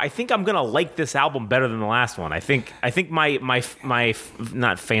far, I think I'm gonna like this album better than the last one. I think my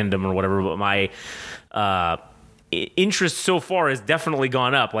not fandom or whatever, but my interest so far has definitely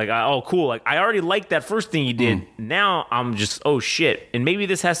gone up. Like, oh, cool. Like, I already liked that first thing he did. Now I'm just, oh shit. And maybe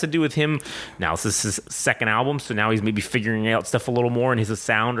this has to do with him. Now this is his second album, so now he's maybe figuring out stuff a little more in his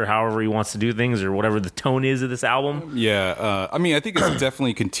sound or however he wants to do things or whatever the tone is of this album. I mean, I think it's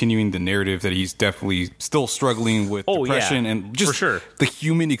definitely continuing the narrative that he's definitely still struggling with depression and just the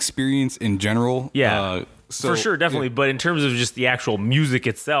human experience in general. So, for sure, definitely. But in terms of just the actual music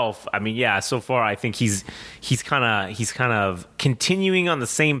itself, I mean, so far I think he's kind of continuing on the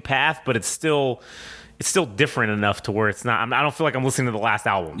same path, but it's still different enough to where it's not. I don't feel like I'm listening to the last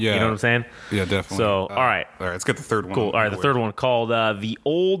album. You know what I'm saying? Yeah, definitely. So, all right, let's get the third one. Cool. All right, the third one called "The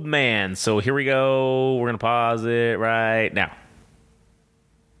Old Man." So here we go. We're gonna pause it right now.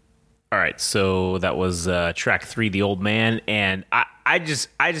 All right, so that was track 3, "The Old Man," and I just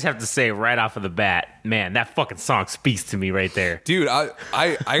have to say right off of the bat, man, that fucking song speaks to me right there, dude. I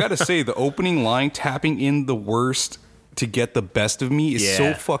gotta say, the opening line, tapping in the worst to get the best of me, is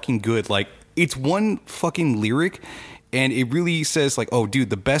so fucking good. Like, it's one fucking lyric, and it really says like, oh, dude,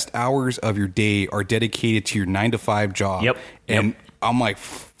 the best hours of your day are dedicated to your 9-to-5 job. And I'm like,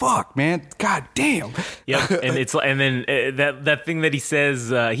 fuck, man, god damn. And then that thing that he says,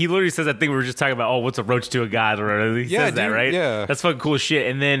 he literally says that thing we were just talking about. Oh, what's a roach to a god? Or whatever. He says that, right? Yeah, that's fucking cool as shit.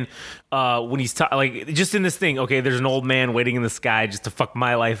 And then when he's like, just in this thing, okay, there's an old man waiting in the sky just to fuck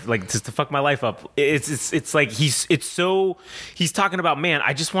my life, up. It's like he's talking about, man,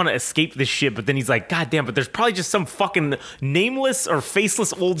 I just want to escape this shit, but then he's like, god damn, but there's probably just some fucking nameless or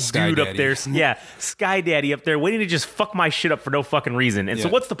faceless old dude up there, Sky Daddy up there waiting to just fuck my shit up for no fucking reason. And so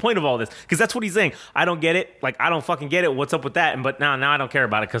what's the point of all this? Because that's what he's saying. I don't get it. Like, I don't fucking get it. What's up with that? But now I don't care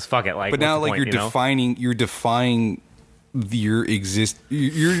about it because fuck it. Like, but now, like, you're defying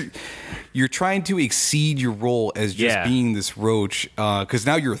you're trying to exceed your role as just being this roach, because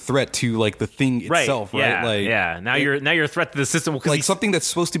now you're a threat to like the thing itself, right? Now you're a threat to the system. Like, something that's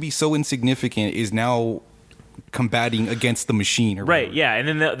supposed to be so insignificant is now combating against the machine, or right? Yeah, and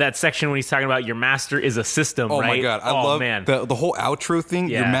then that section when he's talking about your master is a system. Oh my god, I love the whole outro thing.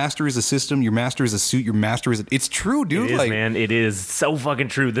 Your master is a system. Your master is a suit. Your master is it's true, dude. It is, man. It is so fucking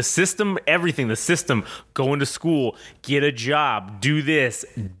true. The system, everything. The system. Going to school, get a job, do this,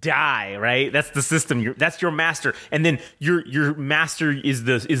 die. Right? That's the system. That's your master. And then your master is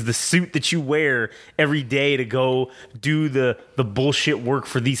the suit that you wear every day to go do the bullshit work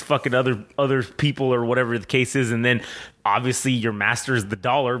for these fucking other people or whatever the case is. And then obviously your master is the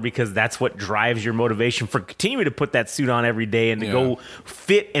dollar, because that's what drives your motivation for continuing to put that suit on every day and to go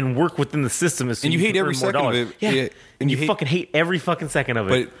fit and work within the system. And you hate every second of it. Yeah. And you fucking hate every fucking second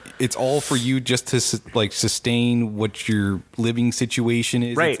of it. But it's all for you just to like sustain what your living situation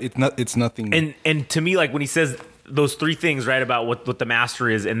is. Right. It's nothing. And to me, like when he says those 3 things, right, about what the master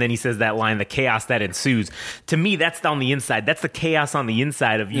is, and then he says that line, the chaos that ensues. To me, that's on the inside. That's the chaos on the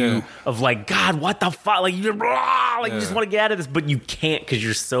inside of you, of like, God, what the fuck? Like, you just want to get out of this, but you can't because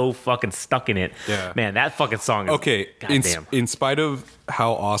you're so fucking stuck in it. Yeah. Man, that fucking song is goddamn. In spite of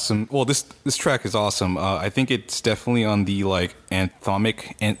how awesome, well, this track is awesome. I think it's definitely on the like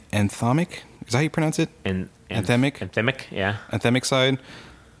anthemic. Is that how you pronounce it? Anthemic, yeah. Anthemic side.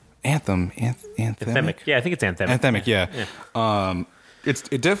 Anthemic. Yeah, I think it's anthemic. Anthemic, yeah.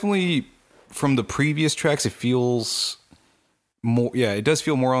 It definitely, from the previous tracks, it feels more. Yeah, it does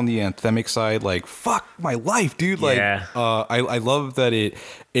feel more on the anthemic side. Like, fuck my life, dude. Like, Yeah. I love that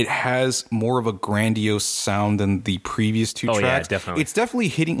it has more of a grandiose sound than the previous two tracks. Yeah, definitely. It's definitely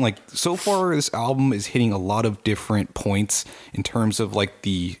hitting, like, so far this album is hitting a lot of different points in terms of like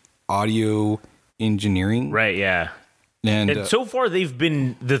the audio engineering. Right, yeah. And so far,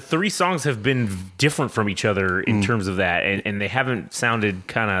 the three songs have been different from each other in terms of that, and they haven't sounded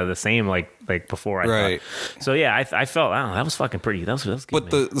kind of the same like before. I thought. So yeah, I felt that was fucking pretty. That was good.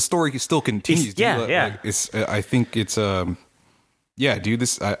 But the story still continues. Yeah, dude. yeah. Like, it's. I think it's. Yeah, dude.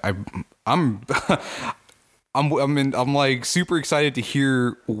 This. I'm. I'm like super excited to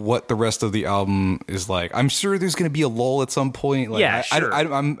hear what the rest of the album is like. I'm sure there's going to be a lull at some point. Like, yeah, sure. I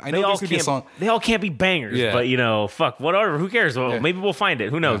know there's going to be a song. They all can't be bangers, but fuck, whatever. Who cares? Well, maybe we'll find it.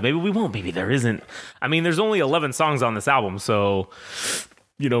 Who knows? Maybe we won't. Maybe there isn't. I mean, there's only 11 songs on this album, so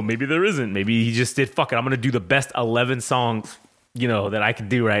maybe there isn't. Maybe he just did. Fuck it. I'm going to do the best 11 songs that I can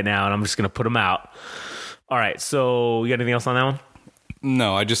do right now, and I'm just going to put them out. All right. So, you got anything else on that one?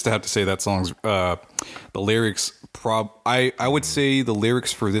 No, I just have to say that song's the lyrics. I would say the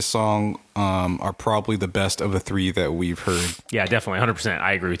lyrics for this song are probably the best of the three that we've heard. Yeah, definitely, 100%.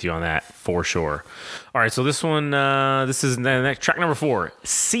 I agree with you on that for sure. All right, so this one, this is the next track number 4.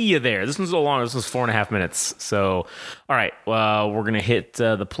 See You There. This one's a little long. This one's 4.5 minutes. So, all right, we're gonna hit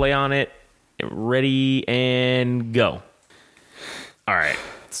the play on it. Ready and go. All right.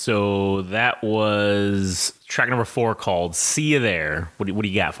 So that was track number 4 called See You There. What do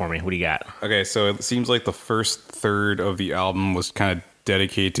you got for me? What do you got? Okay, so it seems like the first third of the album was kind of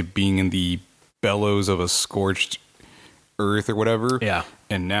dedicated to being in the bellows of a scorched earth or whatever. Yeah.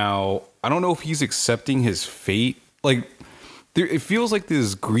 And now, I don't know if he's accepting his fate. Like, it feels like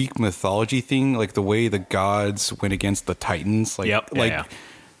this Greek mythology thing, like the way the gods went against the Titans. Like,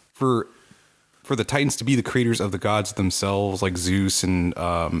 for the Titans to be the creators of the gods themselves, like Zeus and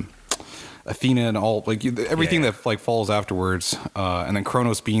Athena and all, like everything that like falls afterwards, and then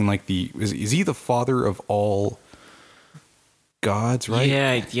Kronos being like is he the father of all gods, right?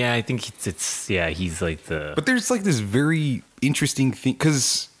 Yeah, I think he's like the. But there's like this very interesting thing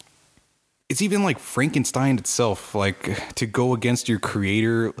because it's even like Frankenstein itself, like to go against your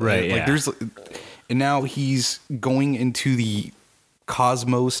creator, right? Like and now he's going into the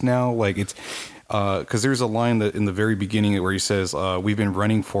cosmos now, like it's. Because there's a line that in the very beginning where he says, "We've been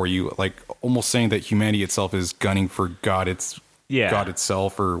running for you," like almost saying that humanity itself is gunning for God. God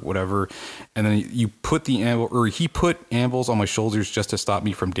itself or whatever. And then you put he put anvils on my shoulders just to stop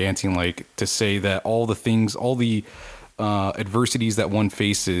me from dancing, like to say that all the adversities that one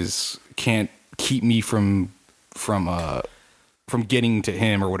faces can't keep me from getting to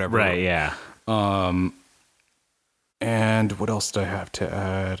him or whatever. Right. Yeah. And what else did I have to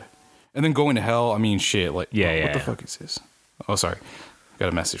add? And then going to hell, I mean, shit. Like, what the fuck is this? Oh, sorry, got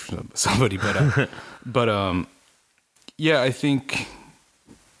a message from somebody. But yeah, I think.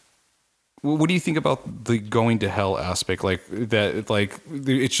 What do you think about the going to hell aspect? Like that, like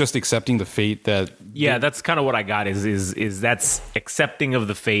it's just accepting the fate that. Yeah, that's kind of what I got. Is that's accepting of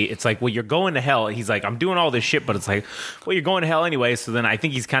the fate. It's like, well, you're going to hell. He's like, I'm doing all this shit, but it's like, well, you're going to hell anyway. So then I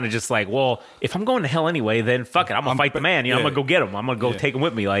think he's kind of just like, well, if I'm going to hell anyway, then fuck it, I'm gonna fight the man. I'm gonna go get him. I'm gonna go take him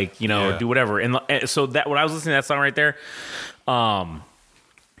with me. Like do whatever. And so that when I was listening to that song right there, and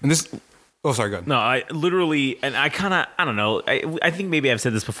this. Oh, sorry, go ahead. No, I literally, and I kind of, I don't know. I think maybe I've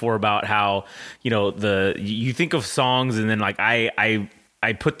said this before about how, you think of songs and then like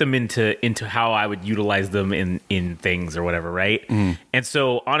I put them into how I would utilize them in things or whatever, right? Mm. And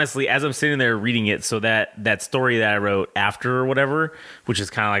so honestly, as I'm sitting there reading it, so that story that I wrote after or whatever, which is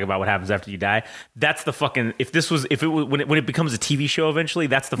kind of like about what happens after you die, that's the fucking, when it becomes a TV show eventually,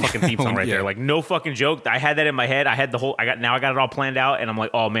 that's the fucking theme song right there. Like no fucking joke. I had that in my head. I got it all planned out, and I'm like,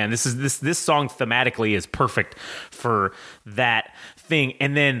 oh man, this song thematically is perfect for that thing.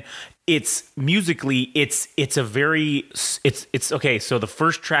 And then it's musically, it's okay. So the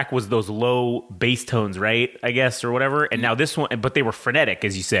first track was those low bass tones, right? I guess, or whatever. And now this one, but they were frenetic,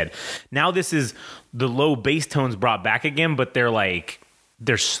 as you said. Now this is the low bass tones brought back again, but they're like,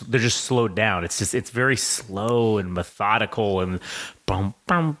 they're just slowed down. It's very slow and methodical and bum,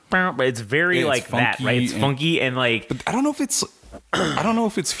 bum, bum. It's very like that, right? It's funky and like, but I don't know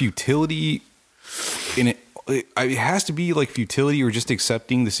if it's futility in it. It has to be like futility or just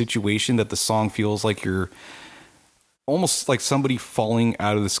accepting the situation that the song feels like you're almost like somebody falling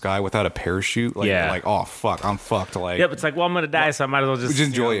out of the sky without a parachute. Like, Yeah. like, oh fuck, I'm fucked. Like, Yep, it's like, well, I'm gonna die, so I might as well just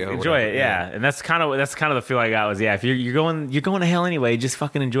enjoy it. Enjoy it, yeah. And that's kind of the feel I got was, if you're going to hell anyway, just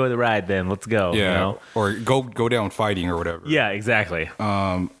fucking enjoy the ride. Then let's go. yeah, you know? or go down fighting or whatever. Yeah, exactly.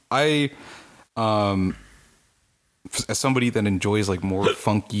 As somebody that enjoys like more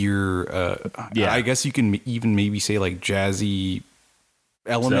funkier, I guess you can even maybe say like jazzy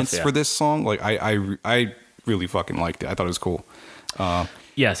elements for this song. Like I really fucking liked it. I thought it was cool.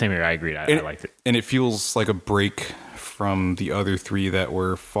 Yeah, same here. I agreed. I liked it, and it feels like a break from the other three that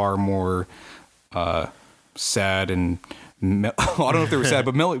were far more sad and I don't know if they were sad,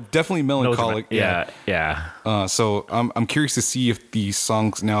 but definitely melancholic. Yeah. So I'm curious to see if these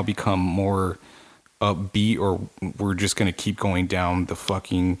songs now become more upbeat, or we're just gonna keep going down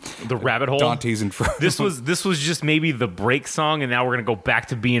the rabbit hole. Dante's Inferno. This was just maybe the break song, and now we're gonna go back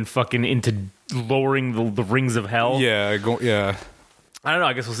to being fucking into lowering the rings of hell. Yeah. I don't know.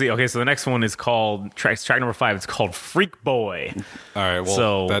 I guess we'll see. Okay, so the next one is called track number 5. It's called Freak Boy. All right.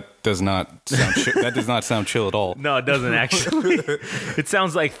 Well, that does not sound chill at all. No, it doesn't actually. It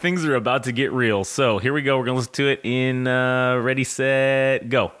sounds like things are about to get real. So here we go. We're gonna listen to it in ready, set,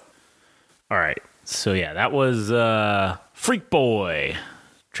 go. All right. So yeah, that was Freak Boy,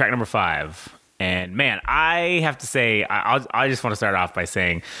 track number 5. And man, I have to say, I just want to start off by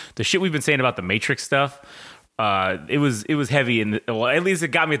saying the shit we've been saying about the Matrix stuff. It was heavy, well, at least it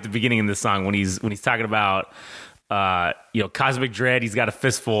got me at the beginning in this song when he's talking about cosmic dread. He's got a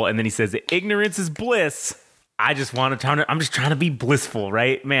fistful, and then he says, "Ignorance is bliss." I'm just trying to be blissful,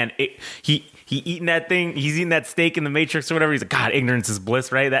 right, man? He eating that thing. He's eating that steak in the Matrix or whatever. He's like, God, ignorance is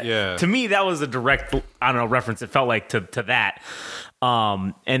bliss, right? To me, that was a direct, I don't know, reference. It felt like to that.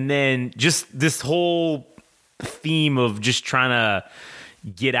 And then just this whole theme of just trying to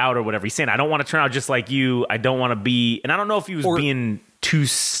get out or whatever. He's saying, I don't want to turn out just like you. I don't want to be, and I don't know if he was being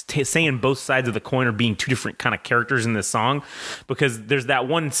saying both sides of the coin or being two different kind of characters in this song, because there's that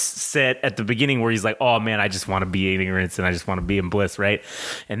one set at the beginning where he's like, oh man, I just want to be in ignorance and I just want to be in bliss, right?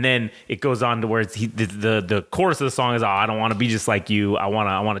 And then it goes on to where it's the chorus of the song is, oh, I don't want to be just like you. I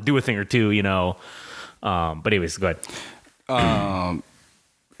want to do a thing or two, but anyways, go ahead.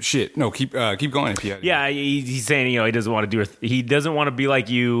 Shit, no, keep going. If you had he's saying, he doesn't want to he doesn't want to be like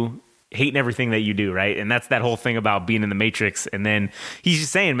you, hating everything that you do, right? And that's that whole thing about being in the Matrix. And then he's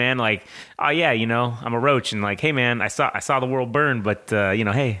just saying, man, like, oh yeah, I'm a roach, and like, hey man, I saw the world burn, but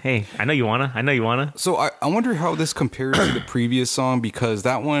hey, I know you wanna. So I wonder how this compares to the previous song, because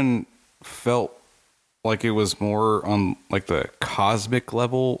that one felt like it was more on like the cosmic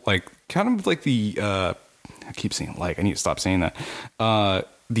level, like kind of like the I keep saying like, I need to stop saying that.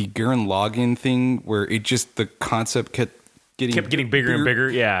 The Gurren Lagann thing, where it just, the concept kept getting bigger and bigger.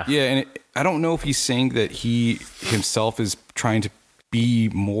 Yeah. And I don't know if he's saying that he himself is trying to be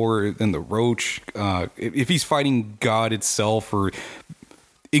more than the roach. If he's fighting God itself or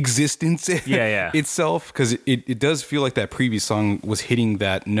existence itself, because it does feel like that previous song was hitting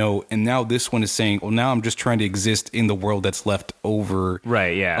that note, and now this one is saying, well, now I'm just trying to exist in the world that's left over.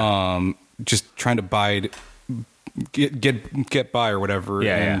 Right. Yeah. Just trying to get by or whatever.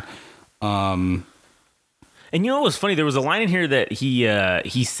 And you know what was funny? There was a line in here that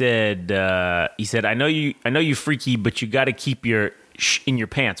he said, I know you freaky, but you got to keep your in your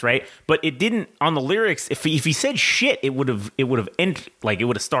pants, right? But it didn't on the lyrics. If he said shit, it would have ended, like it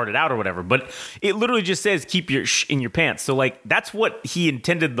would have started out or whatever. But it literally just says keep your in your pants. So like that's what he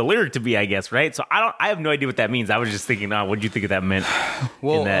intended the lyric to be, I guess, right? So I have no idea what that means. I was just thinking, what did you think of that meant?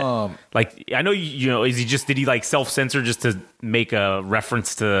 Well, like I know did he like self-censor just to make a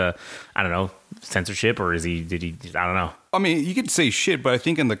reference to, I don't know, censorship, or did he I don't know. I mean, you could say shit, but I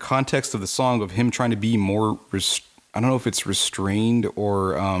think in the context of the song, of him trying to be more I don't know if it's restrained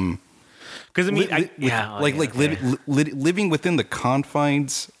or because I mean, living within the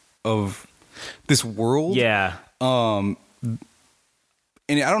confines of this world. Yeah. And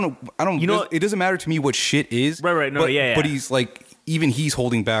I don't know. It doesn't matter to me what shit is. Right. No. But he's like, even he's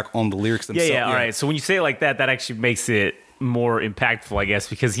holding back on the lyrics themselves. Yeah. All right. So when you say it like that, that actually makes it more impactful, I guess,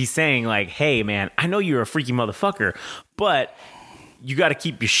 because he's saying like, hey man, I know you're a freaky motherfucker, but you got to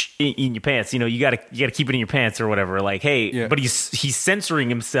keep your in your pants. You got to keep it in your pants or whatever. Like, hey, but he's censoring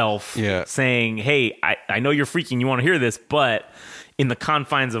himself, saying, hey, I know you're freaking. You want to hear this, but in the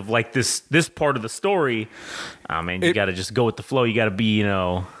confines of like this part of the story, man, you got to just go with the flow. You got to be,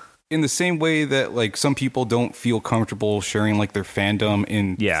 in the same way that like some people don't feel comfortable sharing like their fandom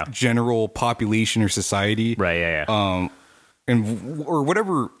in general population or society, right? Yeah. Or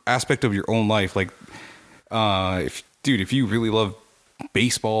whatever aspect of your own life, like, if you really love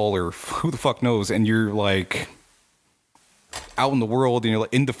baseball or who the fuck knows, and you're like, out in the world, and you're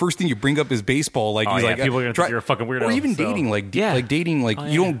like, and the first thing you bring up is baseball. Like, he's like, people are gonna think you're a fucking weirdo. Or even dating, like dating, like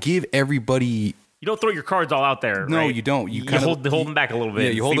you don't give everybody. You don't throw your cards all out there. No, right? you don't. You kind of hold them back a little bit. Yeah,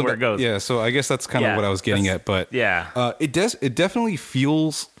 you hold them where it goes. Yeah, so I guess that's kind of what I was getting at. But it definitely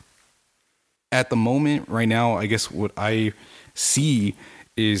feels at the moment right now. I guess what I see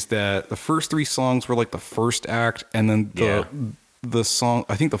is that the first 3 songs were like the first act, and then the song,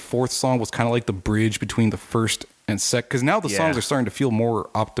 I think the 4th song was kind of like the bridge between the first and second, because now the songs are starting to feel more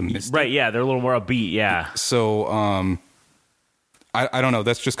optimistic. Right? Yeah, they're a little more upbeat. Yeah. So I don't know.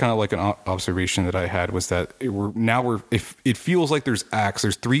 That's just kind of like an observation that I had, was that it feels like there's acts.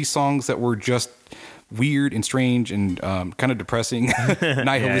 There's 3 songs that were just weird and strange and kind of depressing,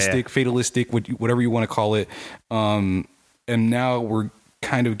 nihilistic, fatalistic, whatever you want to call it. And now we're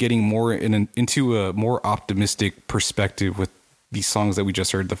kind of getting more into a more optimistic perspective with these songs that we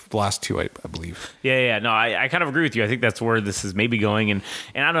just heard, the last 2, I believe. Yeah. No, I kind of agree with you. I think that's where this is maybe going, and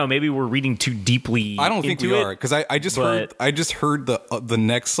I don't know, maybe we're reading too deeply. I don't think we are, because I just heard the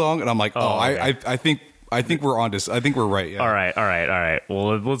next song, and I'm like, okay. I think we're on this. I think we're right. Yeah. All right.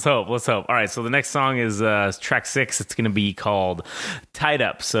 Well, let's hope. All right. So the next song is track 6. It's going to be called "Tied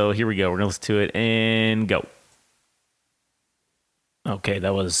Up." So here we go. We're going to listen to it and go. Okay,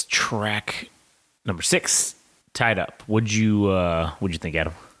 that was track number 6. Tied Up. What'd you think,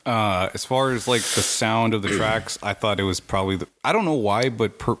 Adam? As far as like the sound of the tracks, I thought it was probably I don't know why,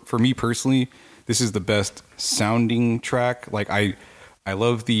 but for me personally, this is the best sounding track. Like I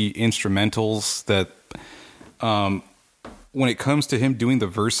love the instrumentals that when it comes to him doing the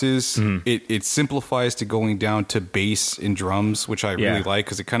verses, it simplifies to going down to bass and drums, which I really like,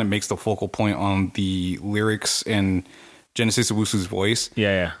 because it kind of makes the focal point on the lyrics and Genesis Owusu's voice.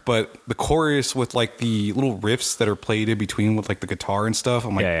 Yeah. But the chorus with like the little riffs that are played in between with like the guitar and stuff,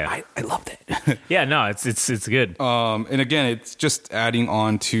 I'm like, I loved it. Yeah, no, it's good. And again, it's just adding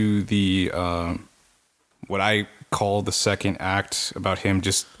on to the what I call the second act, about him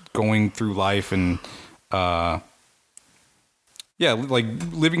just going through life and like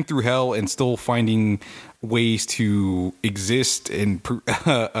living through hell and still finding ways to exist and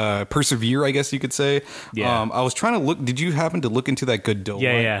persevere, I guess you could say. Yeah. I was trying to look. Did you happen to look into that Godot?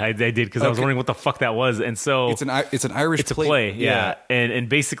 Yeah, I did, because I was wondering what the fuck that was. And so it's an Irish play. Yeah. And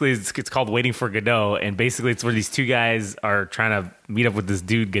basically it's called Waiting for Godot, and basically it's where these 2 guys are trying to meet up with this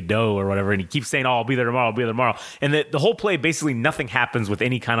dude Godot or whatever, and he keeps saying, I'll be there tomorrow, and the whole play, basically nothing happens with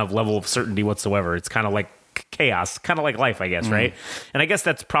any kind of level of certainty whatsoever. It's kind of like chaos, kind of like life, I guess, right? And I guess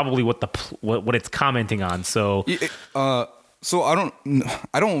that's probably what it's commenting on. So so I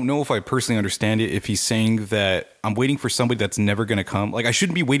don't know if I personally understand it, if he's saying that I'm waiting for somebody that's never going to come. Like, I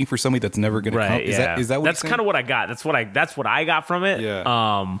shouldn't be waiting for somebody that's never going to come. Is that what that's kind of what I got? That's what I got from it.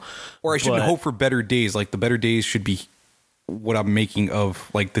 Yeah. Or I shouldn't hope for better days. Like, the better days should be what I'm making of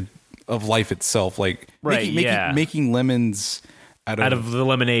like of life itself. Like making lemons out of the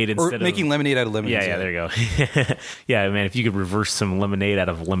lemonade, or making lemonade out of lemons. Yeah, there you go. Yeah, man, if you could reverse some lemonade out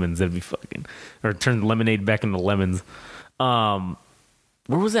of lemons, that'd be fucking, or turn lemonade back into lemons. Where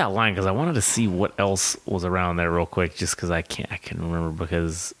was that line? Because I wanted to see what else was around there real quick, just because I can remember,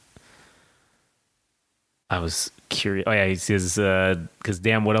 because I was curious. Oh yeah, he says, because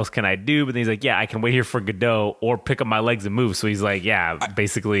damn, what else can I do? But then he's like, yeah, I can wait here for Godot or pick up my legs and move. So he's like, yeah,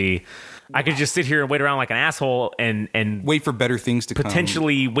 basically, I could just sit here and wait around like an asshole and wait for better things to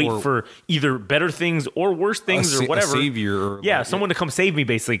potentially come, wait for either better things or worse things or whatever. A savior. Someone to come save me,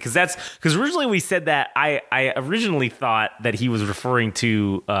 basically. Because originally we said that I originally thought that he was referring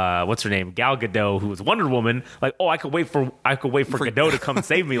to what's her name, Gal Gadot, who was Wonder Woman. Like, I could wait for Gadot to come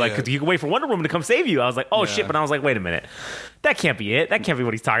save me. Like, you could wait for Wonder Woman to come save you. I was like, shit. But I was like, wait a minute. That can't be it. That can't be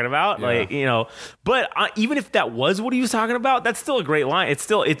what he's talking about. Yeah. Like, you know, but even if that was what he was talking about, that's still a great line. It's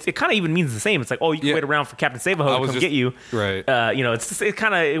still, it kind of even means the same. It's like, you can wait around for Captain Save-A-Ho to come get you. Right. You know,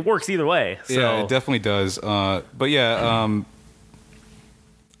 it works either way. So. Yeah, it definitely does. But yeah,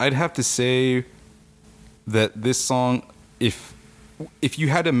 I'd have to say that this song, if you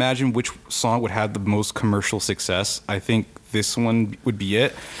had to imagine which song would have the most commercial success, I think this one would be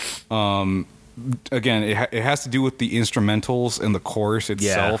it. Again, it has to do with the instrumentals and the chorus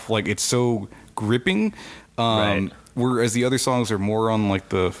itself. Yeah. Like, it's so gripping. Right. Whereas the other songs are more on like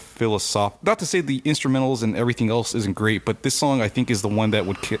the philosophical. Not to say the instrumentals and everything else isn't great, but this song I think is the one that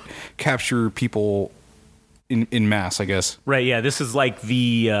would capture people in mass, I guess. Right. Yeah. This is like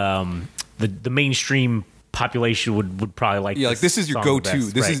the mainstream population would probably like. Yeah, like this is your go-to.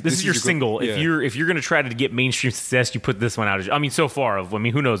 This is your single. If you're going to try to get mainstream success, you put this one out. I mean, so far,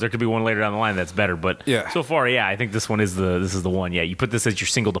 who knows? There could be one later down the line that's better. But so far, I think this one is the one. Yeah, you put this as your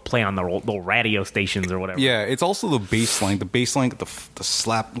single to play on the radio stations or whatever. Yeah, it's also the bass line. The bass line, the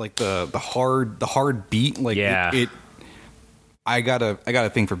slap, like the hard beat. Like I got a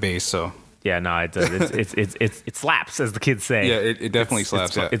thing for bass, so. Yeah, no, it does. It slaps, as the kids say. Yeah, it definitely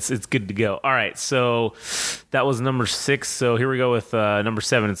slaps. It's good to go. All right, so that was number 6. So here we go with number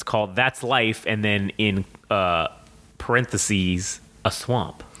 7. It's called "That's Life," and then in parentheses, "a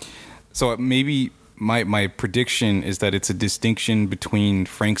swamp." So maybe my prediction is that it's a distinction between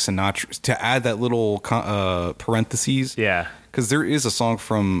Frank Sinatra to add that little parentheses. Yeah, because there is a song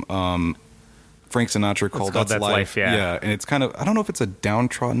from Frank Sinatra called That's Life. Yeah, and it's kind of, I don't know if it's a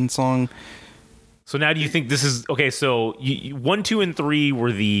downtrodden song. So now do you think this is okay? So 1, 2, and 3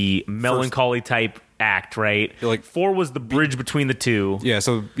 were the melancholy type act, right? Like 4 was the bridge between the two. Yeah.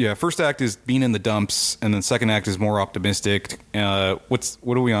 So first act is being in the dumps, and then second act is more optimistic. What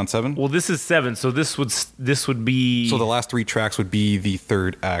are we on, 7? Well, this is 7. So this would be. So the last 3 tracks would be the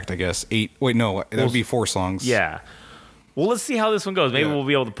third act, I guess. 8. Wait, no, that would be 4 songs. Yeah. Well, let's see how this one goes. Maybe we'll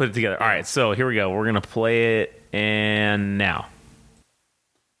be able to put it together. All right, so here we go. We're gonna play it, and now.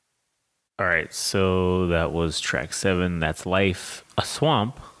 All right, so that was track 7. That's Life, a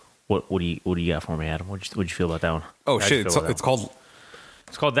Swamp. What do you got for me, Adam? What'd you feel about that one? Oh shit! It's called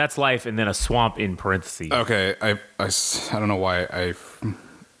That's Life, and then a swamp in parentheses. Okay, I don't know why I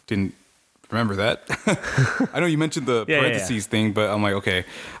didn't remember that. I know you mentioned the parentheses thing, but I'm like, okay.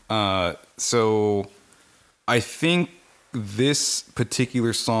 So I think this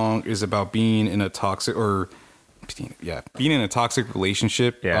particular song is about being in a toxic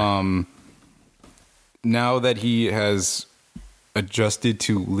relationship. Yeah. Now that he has adjusted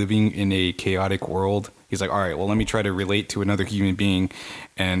to living in a chaotic world, he's like, all right, well, let me try to relate to another human being.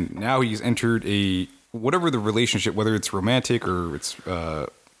 And now he's entered whatever the relationship, whether it's romantic or it's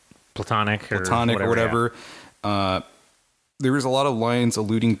platonic or whatever. There is a lot of lines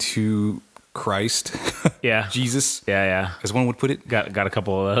alluding to Christ. Yeah. Jesus. Yeah. As one would put it. Got a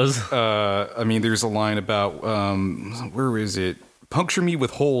couple of those. I mean, there's a line about, where is it? Puncture me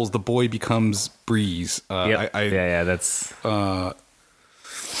with holes, the boy becomes breeze. Yep. That's... I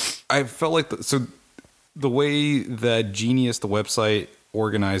felt like... the way that Genius, the website,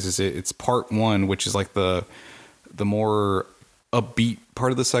 organizes it, it's part 1, which is like the more upbeat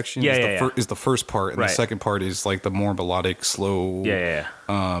part of the section is the first part, and the second part is like the more melodic, slow,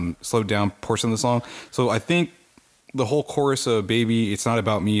 slowed down portion of the song. So I think the whole chorus of "Baby, It's Not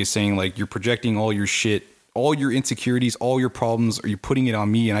About Me" is saying like you're projecting all your shit, all your insecurities, all your problems, or you're putting it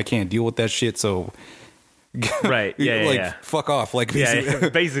on me, and I can't deal with that shit. So right, fuck off, like basically.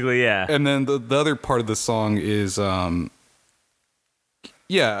 Basically. And then the other part of the song is I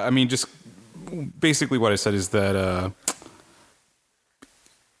mean, just basically what I said is that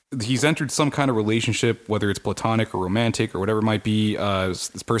he's entered some kind of relationship, whether it's platonic or romantic or whatever it might be.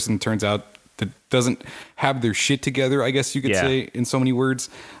 This person turns out that doesn't have their shit together, I guess you could say, in so many words.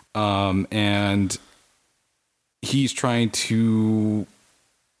 And he's trying to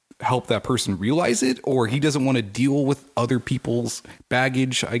help that person realize it, or he doesn't want to deal with other people's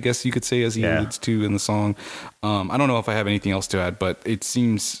baggage, I guess you could say, as he alludes to in the song. I don't know if I have anything else to add, but it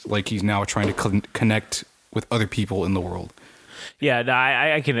seems like he's now trying to connect with other people in the world. Yeah, no,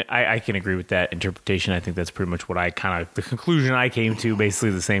 I can agree with that interpretation. I think that's pretty much what the conclusion I came to, basically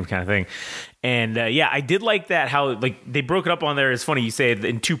the same kind of thing. And I did like that, how like they broke it up on there. It's funny you say it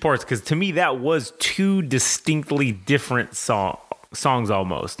in 2 parts, because to me that was 2 distinctly different songs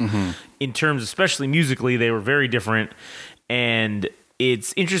almost. Mm-hmm. In terms, especially musically, they were very different. And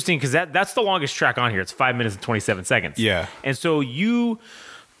it's interesting because that's the longest track on here. It's 5 minutes and 27 seconds. Yeah. And so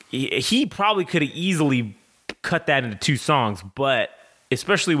he probably could have easily cut that into 2 songs, but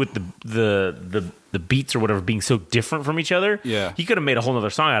especially with the beats or whatever being so different from each other, he could have made a whole nother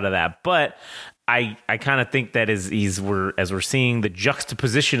song out of that. But I kind of think that as we're seeing the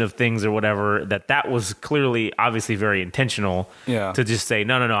juxtaposition of things or whatever, that was clearly obviously very intentional. Yeah. To just say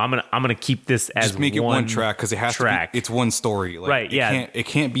no, I'm gonna keep this as just make it one track, because it has to be, it's one story. Like, right. Yeah. It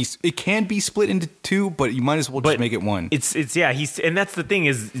can be split into 2, but you might as well just make it one. It's and that's the thing,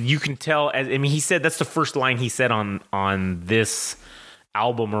 is you can tell. He said that's the first line he said on this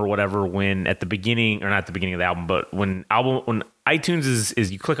album or whatever, when at the beginning, or not at the beginning of the album, but when iTunes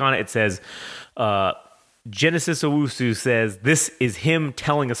is you click on it, it says Genesis Owusu says this is him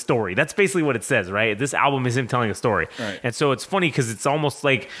telling a story. That's basically what it says, right? This album is him telling a story. Right. And so it's funny because it's almost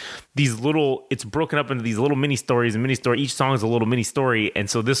like it's broken up into these little mini stories and each song is a little mini story. And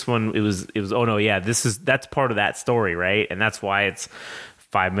so this one, it was, oh no, yeah, that's part of that story, right? And that's why it's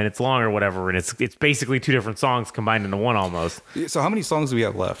 5 minutes long or whatever. And it's basically two different songs combined into one almost. So how many songs do we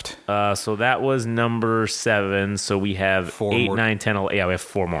have left? So that was number 7. So we have 8, 9, 10, 11. Yeah, we have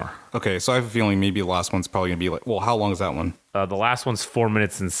 4 more. Okay, so I have a feeling maybe the last one's probably going to be like, well, how long is that one? The last one's 4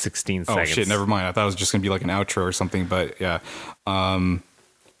 minutes and 16 seconds. Oh, shit, never mind. I thought it was just going to be like an outro or something, but yeah.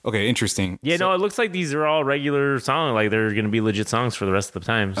 Okay, interesting. Yeah, no, it looks like these are all regular songs. Like, they're going to be legit songs for the rest of the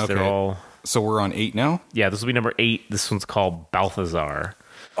time. So they're all... So we're on 8 now? Yeah, this will be number 8. This one's called Balthazar.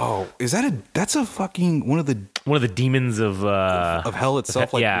 Oh, that's a fucking one of the demons of hell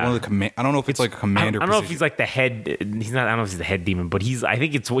itself, like yeah. one of the I don't know if it's like a commander. I don't know if he's like the head. He's not. I don't know if he's the head demon, but I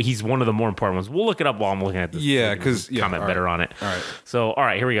think he's one of the more important ones. We'll look it up while I'm looking at this. Yeah, because comment better on it. All right. So all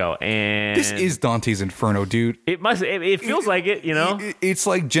right, here we go. And this is Dante's Inferno, dude. It must. It feels like it. You know, it's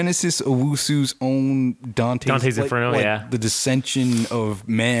like Genesis Owusu's own Dante's Inferno. Like yeah, the dissension of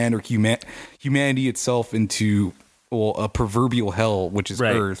man or humanity itself into. Well, a proverbial hell, which is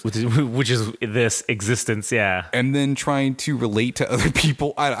Earth, which is this existence, yeah, and then trying to relate to other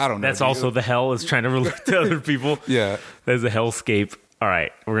people. I don't know. That's also the hell is trying to relate to other people. Yeah, there's a hellscape. All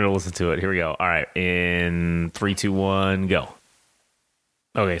right, we're gonna listen to it. Here we go. All right, in 3, 2, 1, go.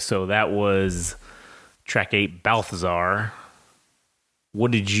 Okay, so that was track 8, Balthazar.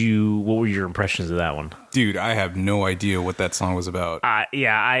 What were your impressions of that one? Dude, I have no idea what that song was about.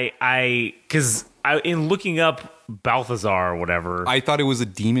 Because in looking up Balthazar or whatever, I thought it was a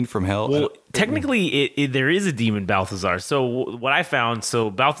demon from hell. Well, technically, there is a demon Balthazar. So what I found,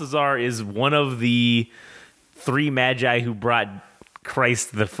 Balthazar is one of the 3 magi who brought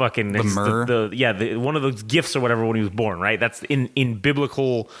Christ the fucking myrrh. One of those gifts or whatever when he was born, right? That's in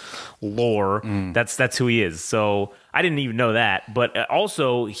biblical lore. That's who he is. So I didn't even know that, but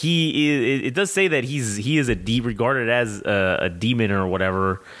also it does say that he is regarded as a demon or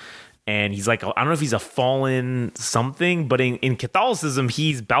whatever. And he's like, I don't know if he's a fallen something, but in Catholicism,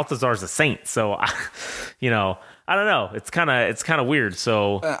 Balthazar's a saint. So, I don't know. It's kind of weird.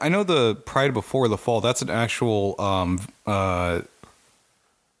 So I know the Pride Before the Fall. That's an actual.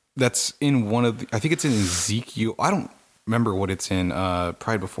 That's in one of I think it's in Ezekiel. I don't remember what it's in.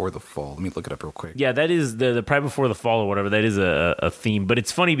 Pride Before the Fall. Let me look it up real quick. Yeah, that is the Pride Before the Fall or whatever. That is a theme, but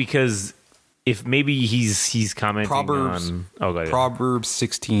it's funny because. If maybe he's commenting Proverbs, on Proverbs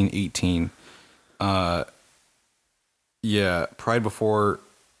 16:18.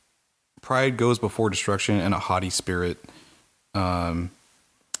 Pride goes before destruction and a haughty spirit. Pride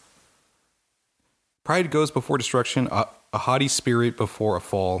goes before destruction, a haughty spirit before a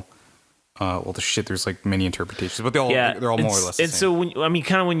fall. There's like many interpretations, but they're all more or less the same. So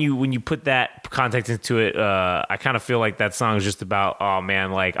when you put that context into it, I kind of feel like that song is just about, oh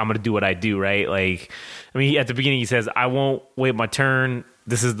man, like I'm gonna do what I do, right? Like, I mean, at the beginning he says, I won't wait my turn.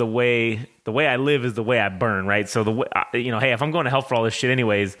 This is the way I live is the way I burn, right? So the way, hey, if I'm going to hell for all this shit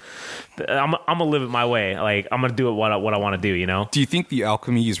anyways, I'm gonna live it my way. Like I'm gonna do it what I want to do, you know? Do you think the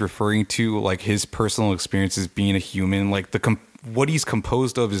alchemy is referring to like his personal experiences being a human, like what he's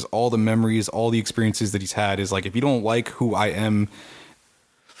composed of is all the memories, all the experiences that he's had is like, if you don't like who I am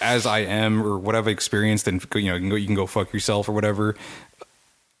as I am or what I've experienced, then you can go fuck yourself or whatever.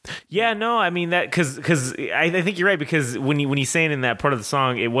 Yeah, no, I mean that because I think you're right, because when he's saying in that part of the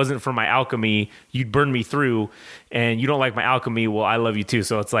song, it wasn't for my alchemy, you'd burn me through, and you don't like my alchemy, well, I love you too.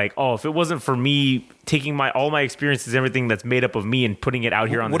 So it's like, oh, if it wasn't for me taking all my experiences, everything that's made up of me, and putting it out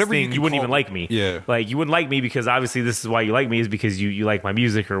here on this thing, you wouldn't even like me. Yeah, like you wouldn't like me because obviously this is why you like me, is because you like my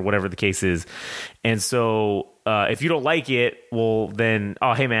music or whatever the case is. And so if you don't like it, well then,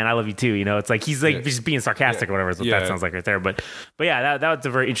 oh hey man, I love you too. It's like he's like just being sarcastic or whatever. Is what that sounds like right there. But yeah, that was a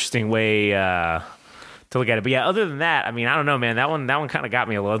very interesting way to look at it. But yeah, other than that, I mean, I don't know, man. That one kind of got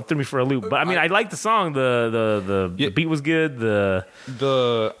me a little, threw me for a loop. But I mean, I liked the song. The beat was good.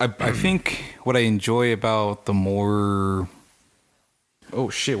 I think what I enjoy about the more, oh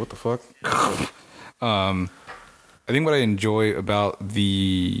shit, what the fuck? I think what I enjoy about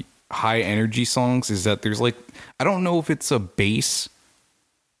the high energy songs is that there's like, I don't know if it's a bass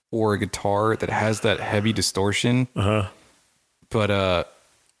or a guitar that has that heavy distortion, but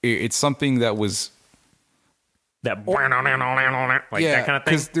it's something that was that like that kind of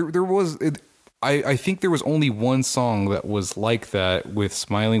thing. Because there was, I think there was only one song that was like that with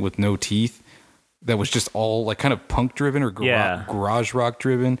Smiling with No Teeth, that was just all like kind of punk driven or garage rock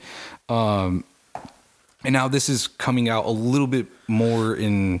driven. And now this is coming out a little bit more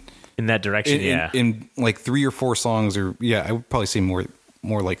in in that direction. In like 3 or 4 songs, or I would probably say more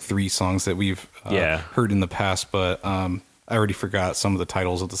like 3 songs that we've heard in the past, but I already forgot some of the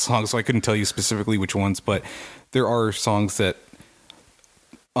titles of the songs, so I couldn't tell you specifically which ones. But there are songs that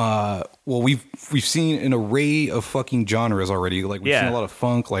we've seen an array of fucking genres already. Like we've seen a lot of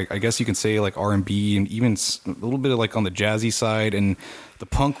funk, like I guess you can say like R&B, and even a little bit of like on the jazzy side, and the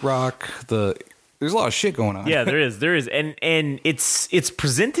punk rock. There's a lot of shit going on. Yeah, there is, and it's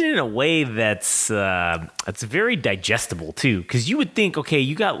presented in a way that's very digestible too. Because you would think, okay,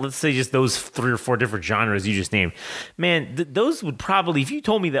 you got, let's say, just those 3 or 4 different genres you just named. Man, those would probably, if you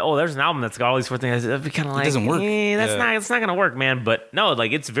told me that, oh, there's an album that's got all these 4 things, I'd be kind of like, it doesn't work. It's not gonna work, man. But no,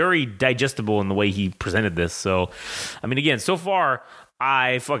 like it's very digestible in the way he presented this. So, I mean, again, so far,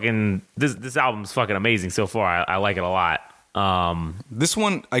 this album's fucking amazing so far. I like it a lot. This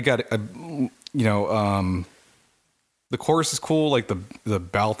one, the chorus is cool, like the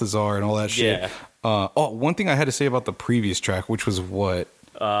Balthazar and all that shit. One thing I had to say about the previous track, which was what?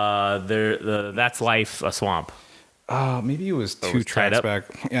 That's Life, a Swamp. Maybe it was 2 tracks back.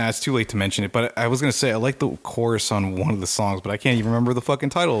 Yeah, it's too late to mention it, but I was gonna say I like the chorus on one of the songs, but I can't even remember the fucking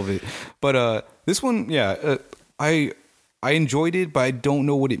title of it. But this one, I enjoyed it, but I don't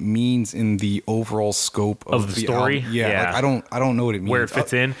know what it means in the overall scope of the story. Album. Like, I don't know what it means. Where it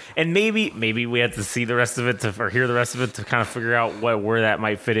fits in, and maybe we have to see the rest of it or hear the rest of it to kind of figure out where that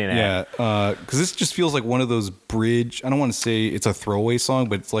might fit in. Because this just feels like one of those bridge. I don't want to say it's a throwaway song,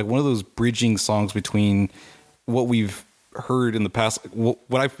 but it's like one of those bridging songs between what we've heard in the past, what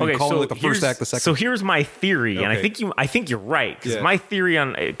I've been calling like the first act, the second. So here's my theory, and I think you're right, because my theory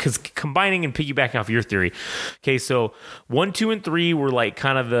because combining and piggybacking off your theory. Okay, so 1, 2, and 3 were like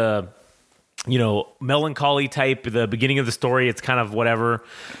kind of the melancholy type, the beginning of the story. It's kind of whatever,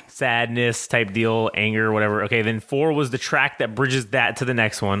 sadness type deal, anger, whatever. Okay, then 4 was the track that bridges that to the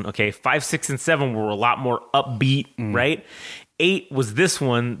next one. Okay, 5, 6, and 7 were a lot more upbeat, right? 8 was this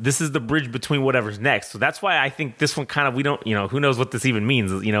one. This is the bridge between whatever's next. So that's why I think this one kind of, we don't, who knows what this even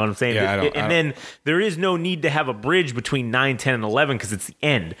means. You know what I'm saying? Then there is no need to have a bridge between 9, 10, and 11 because it's the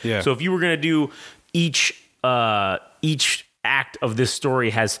end. Yeah. So if you were going to do each act of this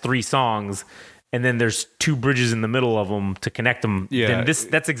story has 3 songs, and then there's 2 bridges in the middle of them to connect them. Then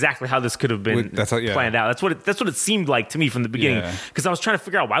that's exactly how this could have been planned out. That's what it seemed like to me from the beginning. Because I was trying to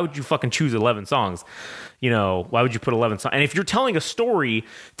figure out, why would you fucking choose 11 songs? Why would you put 11 songs? And if you're telling a story,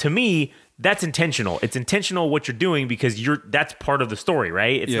 to me, that's intentional. It's intentional what you're doing, because that's part of the story,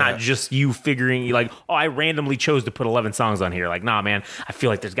 right? It's not just you figuring like, oh, I randomly chose to put 11 songs on here. Like, nah, man, I feel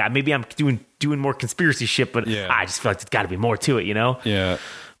like maybe I'm doing more conspiracy shit, but I just feel like there's got to be more to it, Yeah.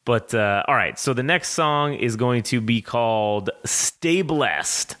 But all right, so the next song is going to be called "Stay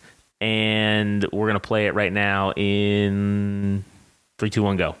Blessed," and we're gonna play it right now in 3, 2,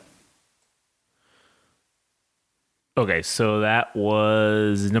 1, go. Okay, so that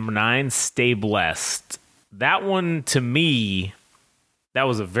was number 9, "Stay Blessed." That one, to me, that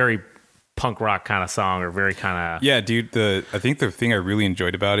was a very punk rock kind of song, or very kind of... Yeah, dude, I think the thing I really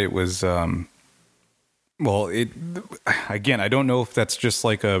enjoyed about it was, again, I don't know if that's just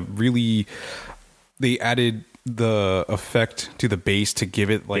like they added the effect to the bass to give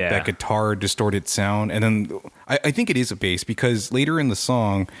it like that guitar distorted sound. And then I think it is a bass, because later in the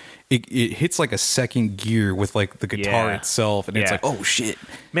song, it hits like a second gear with like the guitar itself, and it's like, oh shit,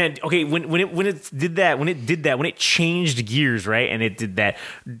 man. Okay, when it changed gears, right, and it did that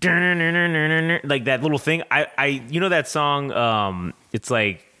like that little thing. I that song. It's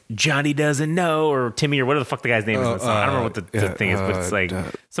like Johnny doesn't know, or Timmy, or whatever the fuck the guy's name is in the song. I don't remember what the thing is, but it's like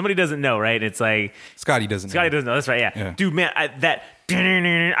somebody doesn't know, right? And it's like Scotty doesn't know. That's right. Yeah. Dude, man, that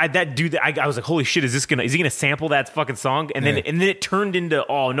dude, I was like, holy shit, is he gonna sample that fucking song? And then it turned into,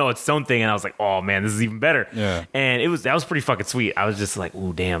 oh no, it's its own thing, and I was like, oh man, this is even better. Yeah. And that was pretty fucking sweet. I was just like,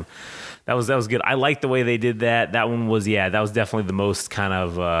 ooh, damn. That was good. I liked the way they did that. That one was, that was definitely the most kind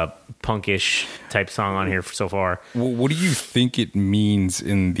of punkish type song on here so far. What do you think it means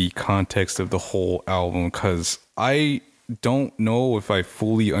in the context of the whole album? Because I don't know if I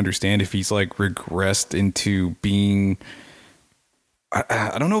fully understand if he's like regressed into being...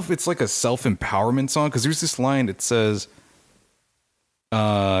 I don't know if it's like a self-empowerment song, because there's this line that says...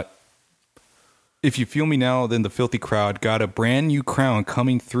 if you feel me now, then the filthy crowd got a brand new crown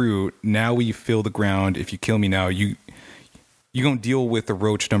coming through. Now we feel the ground. If you kill me now, you gonna deal with the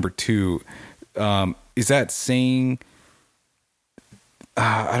roach number 2. Is that saying?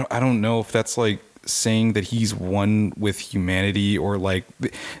 I don't know if that's like saying that he's one with humanity, or like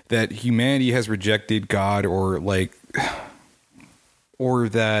that humanity has rejected God, or like, or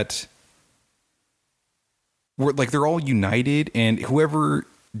that we're like they're all united, and whoever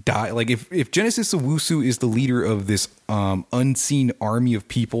die, like if Genesis Owusu is the leader of this unseen army of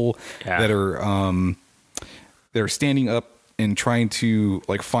people that are standing up and trying to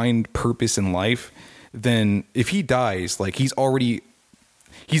like find purpose in life, then if he dies, like he's got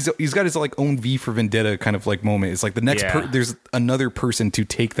his like own V for Vendetta kind of like moment. It's like the next there's another person to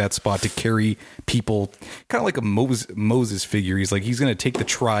take that spot to carry people, kind of like a Moses figure. He's going to take the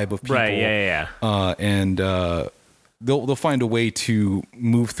tribe of people, right? And they'll find a way to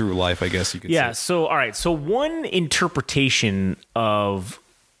move through life, I guess you could say. Yeah. So all right. So one interpretation of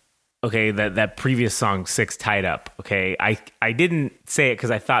that previous song 6 Tied Up. Okay, I didn't say it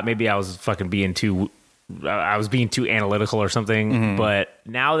because I thought maybe I was fucking being too analytical or something. Mm-hmm. But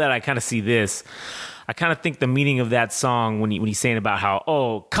now that I kind of see this, I kind of think the meaning of that song when he's saying about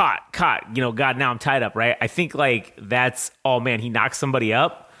how caught, God, now I'm tied up, right? I think like that's he knocks somebody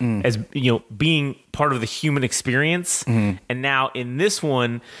up as being part of the human experience. Mm-hmm. And now in this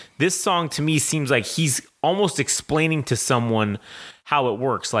one, this song to me seems like he's almost explaining to someone how it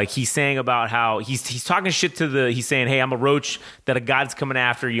works. Like he's saying about how he's talking shit he's saying, hey, I'm a roach that a god's coming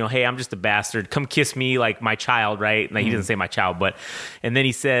after, hey, I'm just a bastard. Come kiss me like my child, right? And he doesn't say my child, and then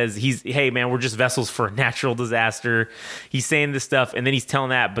he says, hey man, we're just vessels for a natural disaster. He's saying this stuff and then he's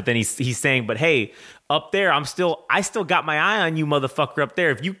telling that, but then he's saying, but hey, up there, I still got my eye on you, motherfucker, up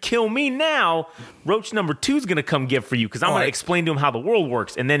there. If you kill me now, roach number 2 is going to come get for you because I'm going to explain to him how the world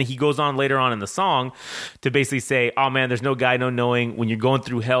works. And then he goes on later on in the song to basically say, oh man, there's no guide, no knowing. When you're going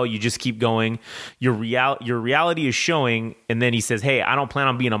through hell, you just keep going. Your reality is showing. And then he says, hey, I don't plan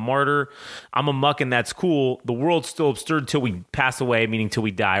on being a martyr. I'm a muck and that's cool. The world's still absurd till we pass away, meaning till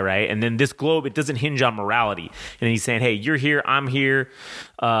we die, right? And then this globe, it doesn't hinge on morality. And he's saying, hey, you're here, I'm here.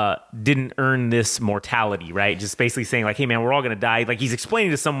 Didn't earn this mortality, right? Just basically saying like, hey man, we're all gonna die. Like he's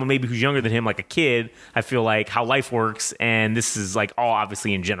explaining to someone maybe who's younger than him, like a kid, I feel like how life works. And this is like all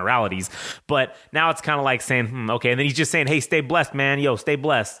obviously in generalities, but now it's kind of like saying, okay. And then he's just saying, hey, stay blessed, man. Stay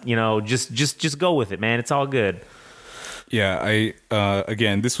blessed. Just go with it, man. It's all good. Yeah.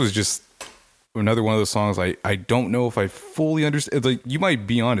 Again, this was just another one of those songs I don't know if I fully understand. Like you might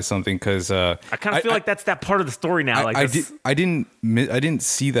be onto something because I kind of feel like that's that part of the story now. I didn't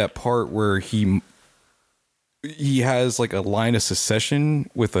see that part where he has like a line of secession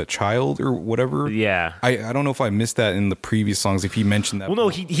with a child or whatever. Yeah, I don't know if I missed that in the previous songs. If he mentioned that, well, no,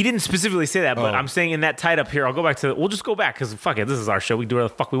 he didn't specifically say that. But I'm saying in that Tied Up here, I'll go back to. We'll just go back because fuck it, this is our show. We do whatever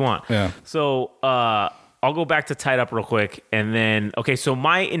the fuck we want. Yeah. So I'll go back to Tied Up real quick, and then so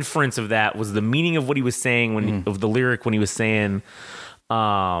my inference of that was the meaning of what he was saying of the lyric when he was saying,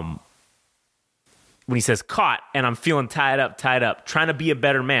 when he says caught and I'm feeling tied up, trying to be a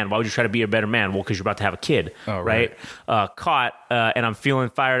better man. Why would you try to be a better man? Well, because you're about to have a kid, right? Caught and I'm feeling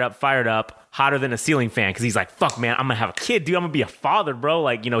fired up, hotter than a ceiling fan. Because he's like, fuck, man, I'm gonna have a kid, dude. I'm gonna be a father, bro.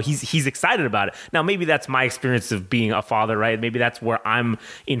 Like, he's excited about it. Now, maybe that's my experience of being a father, right? Maybe that's where I'm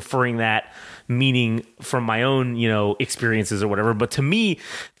inferring that meaning from my own, experiences or whatever. But to me,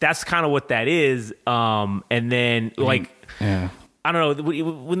 that's kind of what that is. And then I don't know,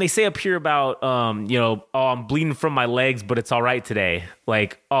 when they say up here about, I'm bleeding from my legs, but it's all right today.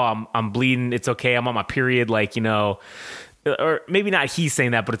 Like, I'm bleeding. It's okay. I'm on my period. Like, or maybe not he's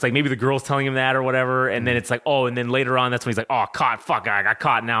saying that, but it's like maybe the girl's telling him that or whatever. And then it's like, and then later on, that's when he's like, caught. Fuck, I got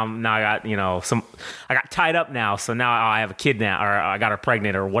caught. Now I got, I got tied up now. So now I have a kid now, or I got her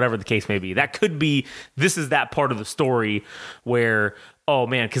pregnant or whatever the case may be. That could be, this is that part of the story where, oh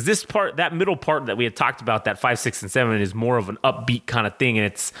man, because this part, that middle part that we had talked about, that 5, 6, and 7 is more of an upbeat kind of thing. And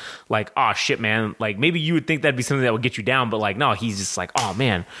it's like, oh shit, man. Like maybe you would think that'd be something that would get you down, but like, no, he's just like, oh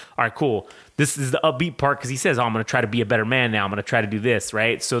man, all right, cool. This is the upbeat part because he says, I'm going to try to be a better man now. I'm going to try to do this,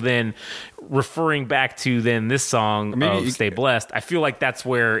 right? So then referring back to then this song of Stay Blessed, I feel like that's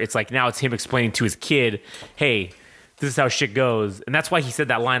where it's like now it's him explaining to his kid, hey, this is how shit goes. And that's why he said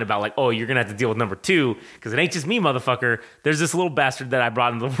that line about like, you're going to have to deal with number 2 because it ain't just me, motherfucker. There's this little bastard that I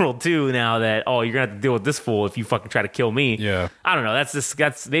brought into the world too now that, you're going to have to deal with this fool if you fucking try to kill me. Yeah. I don't know.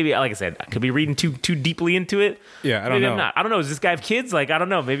 That's maybe, like I said, I could be reading too deeply into it. Yeah, I don't know. I'm not. I don't know. Does this guy have kids? Like, I don't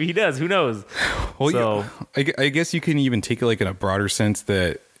know. Maybe he does. Who knows? Well, so, I guess you can even take it like in a broader sense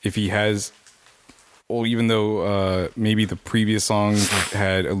that if he has, even though maybe the previous song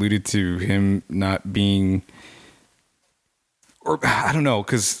had alluded to him not being, or I don't know,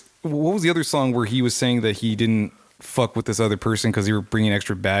 because what was the other song where he was saying that he didn't fuck with this other person because they were bringing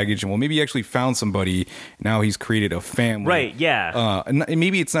extra baggage, and well, maybe he actually found somebody. Now he's created a family, right? Yeah, and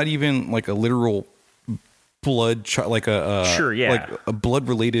maybe it's not even like a literal blood, like like a blood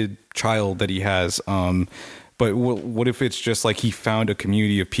related child that he has. But what if it's just like he found a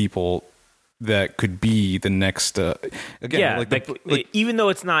community of people that could be the next again even though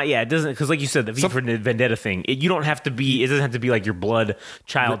it's not it doesn't, because like you said, the V for Vendetta thing, you don't have to be, it doesn't have to be like your blood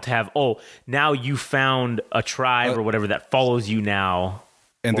child to have, now you found a tribe or whatever that follows you now.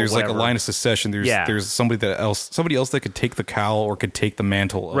 And there's whatever. Like a line of succession. There's somebody else that could take the cowl or could take the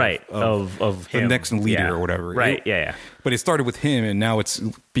mantle of him. The next leader or whatever. Right. Yeah. But it started with him, and now it's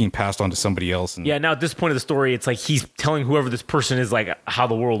being passed on to somebody else. And now at this point of the story, it's like he's telling whoever this person is like how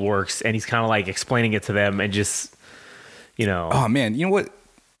the world works, and he's kind of like explaining it to them, and just Oh man, you know what?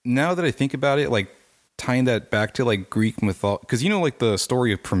 Now that I think about it, like tying that back to like Greek mythology, because like the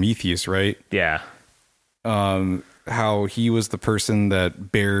story of Prometheus, right? Yeah. How he was the person that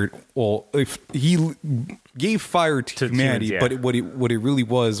if he gave fire to humanity, humans, but what it really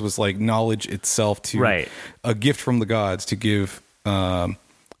was like knowledge itself, to a gift from the gods to give.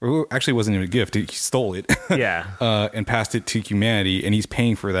 Or actually, it wasn't even a gift. He stole it, and passed it to humanity, and he's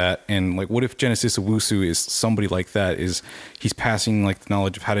paying for that. And like, what if Genesis Owusu is somebody like that? Is he's passing like the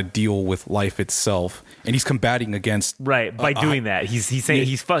knowledge of how to deal with life itself, and he's combating against by doing that. He's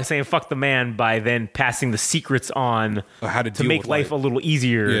saying saying fuck the man by then passing the secrets on how to make life a little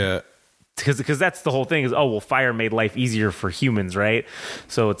easier. Yeah. Because that's the whole thing is, fire made life easier for humans, right?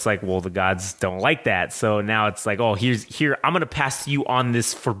 So it's like, the gods don't like that. So now it's like, here, I'm going to pass you on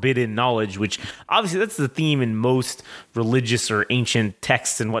this forbidden knowledge, which obviously that's the theme in most religious or ancient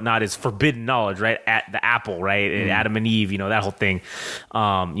texts and whatnot, is forbidden knowledge, right? At the apple, right? And Adam and Eve, that whole thing.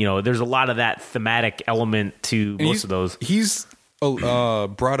 There's a lot of that thematic element to most of those. He's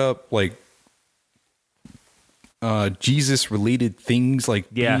brought up like Jesus related things,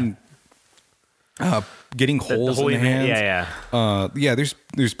 like being getting holes in the hands.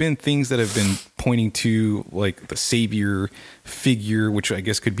 There's been things that have been pointing to like the savior figure, which I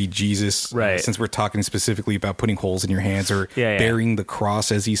guess could be Jesus, right? Since we're talking specifically about putting holes in your hands or bearing the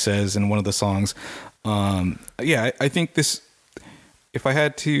cross, as he says in one of the songs. I think this, if I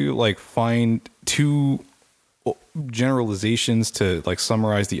had to like find two generalizations to like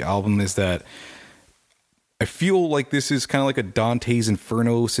summarize the album, is that I feel like this is kind of like a Dante's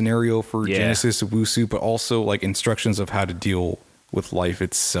Inferno scenario for Genesis Owusu, but also like instructions of how to deal with life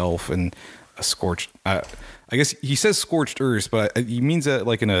itself and a scorched. I guess he says scorched earth, but he means that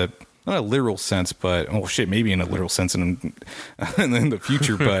like in a not a literal sense, but maybe in a literal sense in the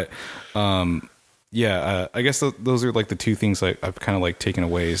future. But I guess those are like the two things I've kind of like taken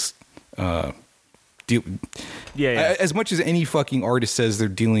away is. As much as any fucking artist says they're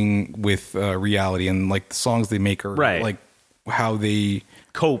dealing with reality, and like the songs they make are like how they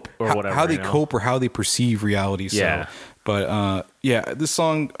cope or whatever, how they cope or how they perceive reality. So, but this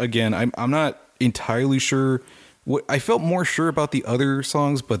song again, I'm not entirely sure. I felt more sure about the other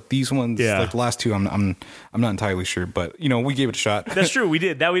songs, but these ones, like the last two, I'm not entirely sure. But we gave it a shot. That's true. We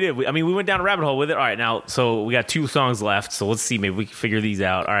did. We went down a rabbit hole with it. All right, now so we got 2 songs left. So let's see, maybe we can figure these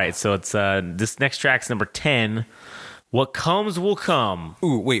out. All right, so it's this next track's number 10. What comes will come.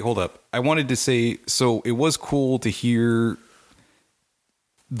 Ooh, wait, hold up. I wanted to say, so it was cool to hear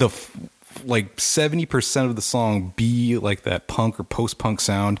the like 70% of the song be like that punk or post-punk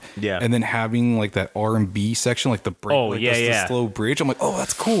sound, and then having like that R&B section, like the break, the slow bridge. I'm like,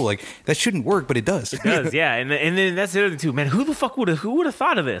 that's cool. Like that shouldn't work, but it does. It does, yeah. And then that's the other thing too, man. Who would have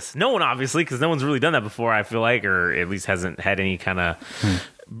thought of this? No one, obviously, because no one's really done that before. I feel like, or at least hasn't had any kind of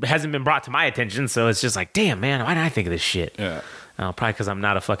hasn't been brought to my attention. So it's just like, damn, man, why didn't I think of this shit? Yeah. Probably because I'm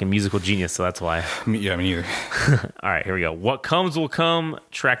not a fucking musical genius, so that's why. Me neither. All right, here we go. What comes will come.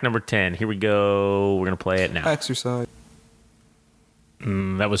 Track number 10. Here we go. We're gonna play it now. Exercise.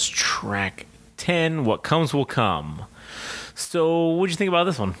 That was track 10. What comes will come. So, what'd you think about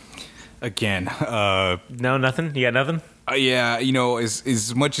this one? Again, no, nothing. You got nothing.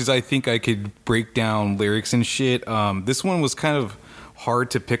 As much as I think I could break down lyrics and shit, this one was kind of hard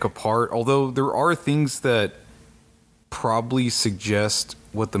to pick apart. Although there are things that probably suggest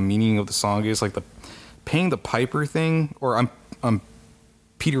what the meaning of the song is, like the paying the piper thing, or I'm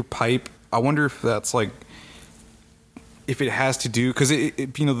Peter Pipe. I wonder if that's like, if it has to do, because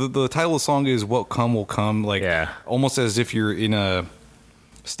the title of the song is What Come Will Come, like almost as if you're in a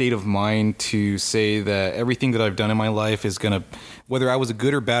state of mind to say that everything that I've done in my life is gonna, whether I was a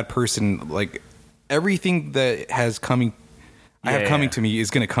good or bad person, like everything that has coming to me is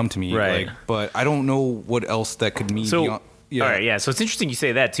going to come to me. Right. Like, but I don't know what else that could mean. So, all right, yeah. So it's interesting you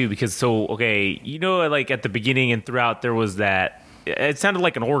say that too, because like at the beginning and throughout there was that, it sounded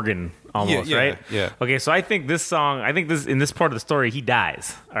like an organ almost, right? Yeah. Okay, so I think in this part of the story, he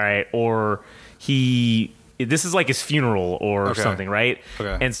dies, all right? Or this is like his funeral or something, right?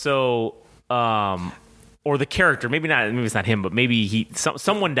 Okay. And so, or the character, maybe it's not him, but maybe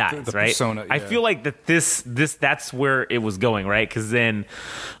someone dies, the right? persona, I yeah. feel like that's where it was going, right? Because then,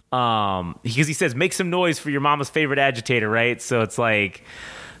 because he says, make some noise for your mama's favorite agitator, right? So it's like,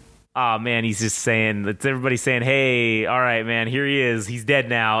 oh man, he's just saying, it's everybody saying, hey, all right, man, here he is, he's dead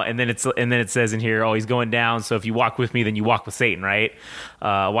now, and then it says in here, oh, he's going down. So if you walk with me, then you walk with Satan, right?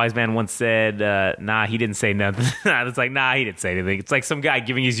 A wise man once said, nah, he didn't say nothing. It's like, nah, he didn't say anything. It's like some guy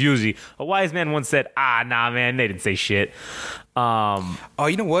giving his eulogy. A wise man once said, nah, man, they didn't say shit. Oh,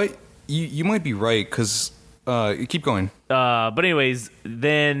 you know what? You might be right, because keep going. But anyways,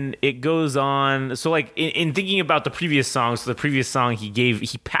 then it goes on. So like in thinking about the previous song, so the previous song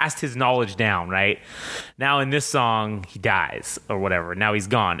he passed his knowledge down, right? Now in this song he dies or whatever. Now he's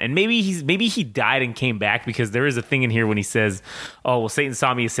gone, and maybe he died and came back, because there is a thing in here when he says, "Oh well, Satan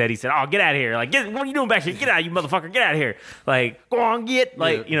saw me." He said, "Oh, get out of here! Like, what are you doing back here? Get out, you motherfucker! Get out of here! Like, go on, get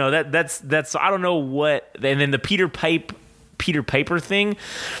like you know that's I don't know what." And then the Peter Piper thing.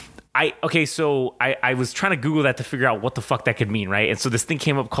 I was trying to Google that to figure out what the fuck that could mean, right? And so this thing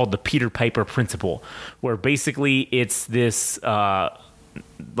came up called the Peter Piper principle, where basically it's this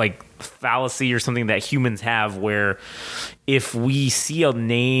like fallacy or something that humans have, where if we see a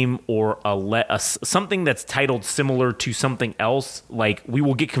name or something that's titled similar to something else, like we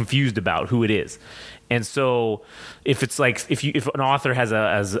will get confused about who it is. And so if it's like if an author has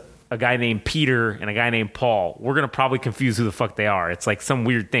a guy named Peter and a guy named Paul, we're going to probably confuse who the fuck they are. It's like some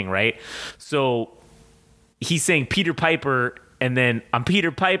weird thing, right? So he's saying Peter Piper, and then I'm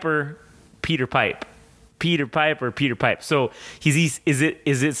Peter Piper, Peter Pipe, Peter Piper, Peter Pipe. So is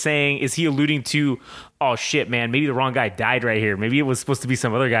he alluding to, oh shit, man, maybe the wrong guy died right here. Maybe it was supposed to be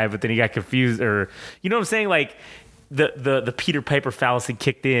some other guy, but then he got confused, or you know what I'm saying? Like the Peter Piper fallacy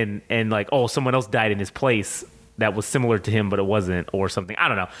kicked in, and like, oh, someone else died in his place that was similar to him, but it wasn't, or something. I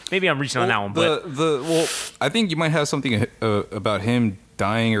don't know. Maybe I'm reaching on that one, but I think you might have something about him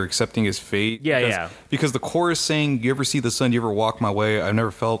dying or accepting his fate. Yeah, because the chorus saying, "You ever see the sun? You ever walk my way? I've never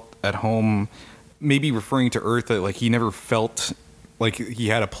felt at home." Maybe referring to Earth, that like he never felt like he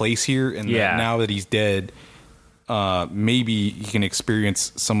had a place here, and that now that he's dead, maybe he can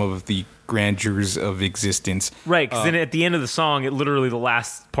experience some of the grandeurs of existence, right? Because then at the end of the song, it literally, the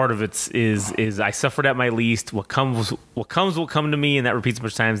last part of it is I suffered at my least. What comes will come to me, and that repeats a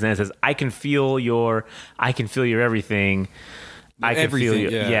bunch of times. And then it says, I can feel your everything. I can feel you.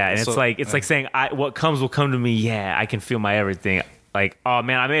 Yeah. And so, it's like saying, what comes will come to me. Yeah, I can feel my everything. Like, oh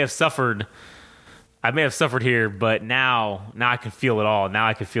man, I may have suffered here, but now I can feel it all. Now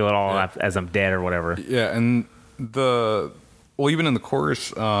I can feel it all as I'm dead or whatever. Yeah, and even in the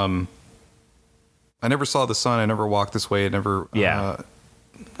chorus, I never saw the sun. I never walked this way. I never.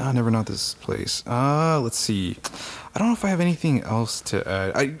 I never not this place. Let's see. I don't know if I have anything else to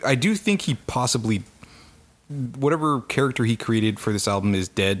add. I do think he possibly, whatever character he created for this album is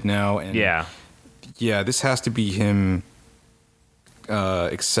dead now, and this has to be him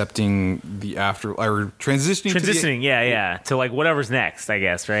accepting the after, or transitioning to like whatever's next, I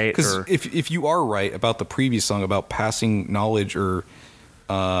guess, right? Because if you are right about the previous song about passing knowledge, or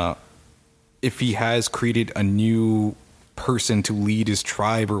if he has created a new person to lead his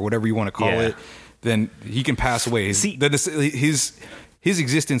tribe or whatever you want to call it, then he can pass away. His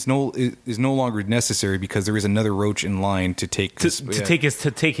existence is no longer necessary, because there is another roach in line to take take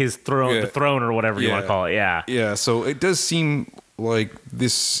his throne, the throne or whatever you want to call it. Yeah. So it does seem like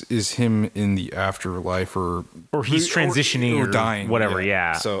this is him in the afterlife, or he's transitioning or dying, whatever.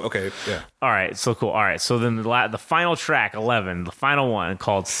 Yeah. So okay. Yeah. All right. So cool. All right. So then the final track, 11, the final one,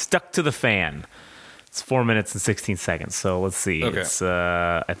 called "Stuck to the Fan." It's 4 minutes and 16 seconds. So let's see. Okay. It's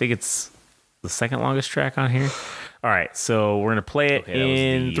I think it's the second longest track on here. All right. So we're gonna play it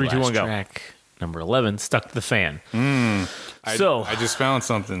in 3, 2, 1, go. Track number 11, "Stuck to the Fan." I just found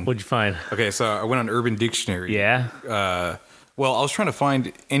something. What'd you find? Okay, so I went on Urban Dictionary. Yeah. Well, I was trying to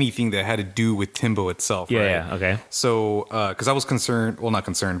find anything that had to do with Timbo itself. Right? Yeah. Okay. So, because I was concerned, well, not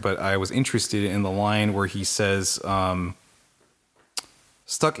concerned, but I was interested in the line where he says,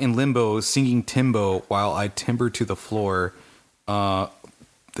 "Stuck in limbo, singing Timbo while I timber to the floor." The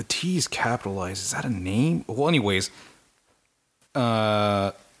T is capitalized. Is that a name? Well, anyways,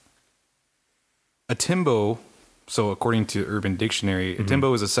 a Timbo. So according to Urban Dictionary, a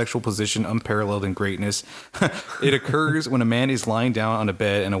Timbo is a sexual position unparalleled in greatness. It occurs when a man is lying down on a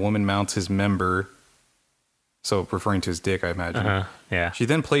bed and a woman mounts his member. So referring to his dick, I imagine. Yeah. She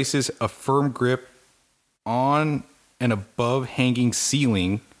then places a firm grip on an above hanging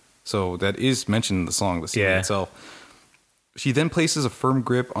ceiling. So that is mentioned in the song, the ceiling itself. She then places a firm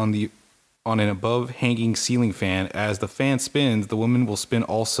grip on an above hanging ceiling fan. As the fan spins, the woman will spin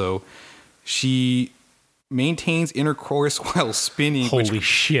also. She maintains intercourse while spinning. Holy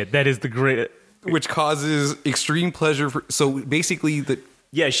shit, that is the great. Which causes extreme pleasure. So basically,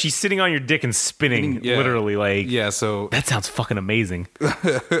 yeah, she's sitting on your dick and spinning, literally. Like, yeah. So that sounds fucking amazing.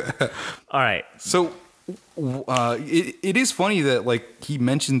 All right. So it is funny that like he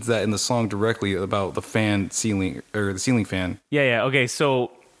mentions that in the song directly about the fan ceiling or the ceiling fan. Yeah. Okay. So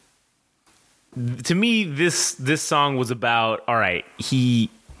to me, this song was about, all right,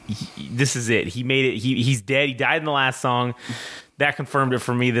 this is it. He made it. He's dead. He died in the last song. That confirmed it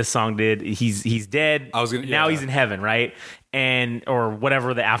for me. This song did. He's dead. Now he's in heaven, right? And or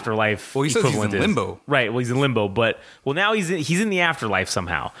whatever the afterlife. Well, he says he's in limbo, right? Well, he's in limbo, but now he's in the afterlife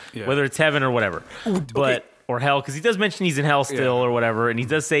somehow, whether it's heaven or whatever, or hell, because he does mention he's in hell still or whatever, and he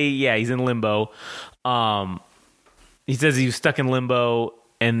does say he's in limbo. He says he was stuck in limbo.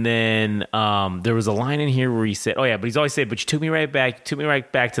 And then there was a line in here where he said, but he's always said, but you took me right back to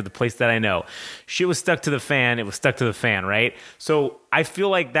the place that I know. Shit was stuck to the fan. It was stuck to the fan, right? So I feel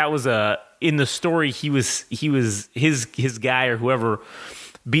like that was in the story, he was his guy or whoever,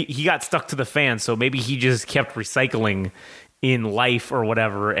 he got stuck to the fan. So maybe he just kept recycling in life or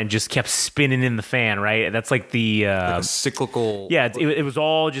whatever and just kept spinning in the fan, right? That's like the like a cyclical. Yeah, it was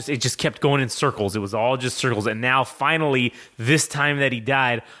all just, it just kept going in circles. It was all just circles. And now finally, this time that he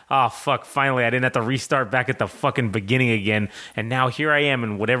died, finally I didn't have to restart back at the fucking beginning again. And now here I am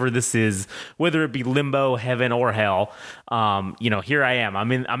in whatever this is, whether it be limbo, heaven, or hell. Here I am. I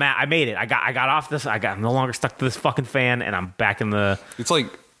made it. I got off this. I'm no longer stuck to this fucking fan, and I'm back in the.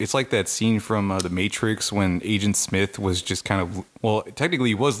 It's like that scene from The Matrix when Agent Smith was just kind of, well, technically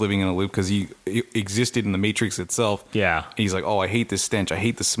he was living in a loop because he existed in the Matrix itself. Yeah. And he's like, I hate this stench. I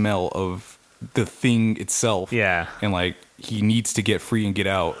hate the smell of the thing itself. Yeah. And like, he needs to get free and get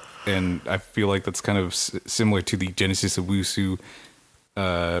out. And I feel like that's kind of similar to the Genesis Owusu.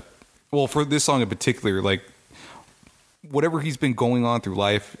 For this song in particular, like, whatever he's been going on through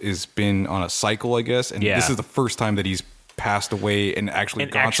life has been on a cycle, I guess. And this is the first time that he's passed away and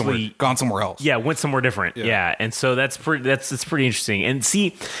gone somewhere else. Yeah, went somewhere different. Yeah. And so it's pretty interesting. And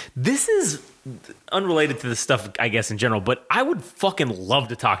see, this is unrelated to the stuff, I guess, in general, but I would fucking love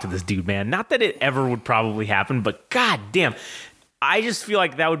to talk to this dude, man. Not that it ever would probably happen, but god damn, I just feel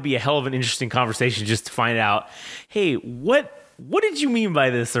like that would be a hell of an interesting conversation just to find out, hey, what did you mean by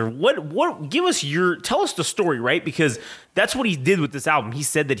this? Or what tell us the story, right? Because that's what he did with this album. He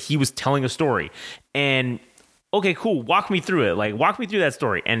said that he was telling a story. And okay, cool. Walk me through it. Like, walk me through that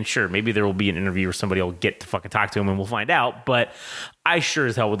story. And sure, maybe there will be an interview where somebody will get to fucking talk to him and we'll find out. But I sure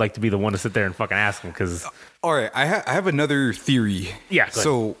as hell would like to be the one to sit there and fucking ask him. Because all right, I have another theory. Yeah.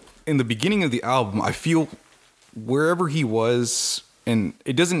 So in the beginning of the album, I feel wherever he was, and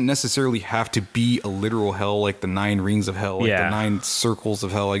it doesn't necessarily have to be a literal hell, like the 9 rings of hell, like the 9 circles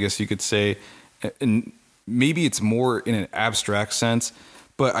of hell, I guess you could say. And maybe it's more in an abstract sense,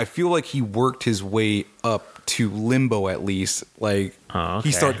 but I feel like he worked his way up to limbo at least. Like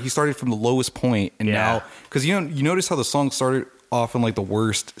he started from the lowest point, and now, because you notice how the song started off in like the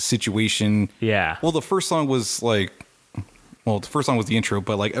worst situation. Yeah. Well, the first song was the intro,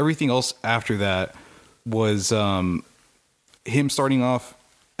 but like everything else after that was him starting off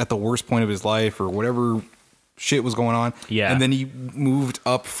at the worst point of his life or whatever shit was going on. Yeah. And then he moved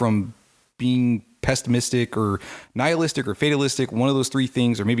up from being pessimistic or nihilistic or fatalistic, one of those 3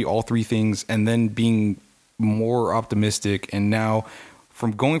 things, or maybe all 3 things, and then being more optimistic. And now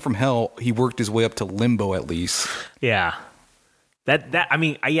from going from hell, he worked his way up to limbo at least. Yeah.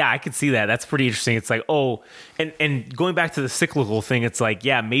 I could see that. That's pretty interesting. It's like, and going back to the cyclical thing, it's like,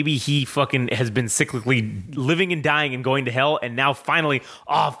 maybe he fucking has been cyclically living and dying and going to hell, and now finally,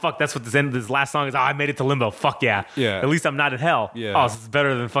 that's what this end of this last song is. I made it to limbo. Fuck yeah. Yeah. At least I'm not in hell. Yeah. This is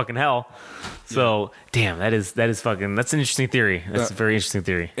better than fucking hell. So, damn, that's an interesting theory. That's a very interesting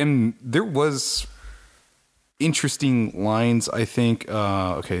theory. And there was interesting lines, I think.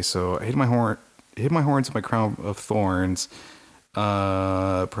 Okay, so I hit my horns in my crown of thorns.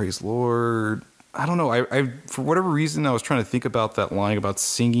 Praise Lord. I don't know. I for whatever reason I was trying to think about that line about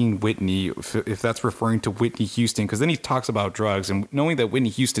singing Whitney, if that's referring to Whitney Houston, because then he talks about drugs, and knowing that Whitney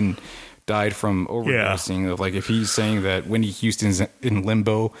Houston died from overdosing, like if he's saying that Whitney Houston's in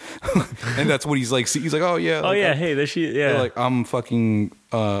limbo, and that's what he's like. He's like, hey, there she, like I'm fucking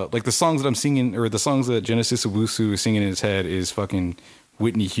like the songs that I'm singing, or the songs that Genesis Owusu is singing in his head is fucking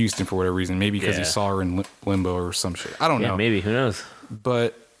Whitney Houston for whatever reason. Maybe because he saw her in limbo or some shit. I don't know. Maybe. Who knows?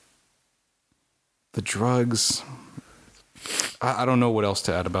 But the drugs, I don't know what else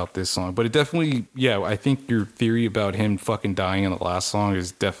to add about this song. But it definitely, I think your theory about him fucking dying in the last song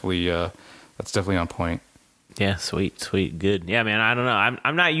is definitely, that's definitely on point. Yeah, sweet, good. Yeah, man. I don't know.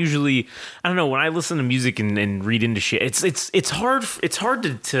 I'm not usually. I don't know, when I listen to music and read into shit. It's hard. It's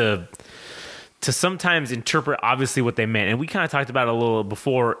hard to sometimes interpret obviously what they meant. And we kind of talked about it a little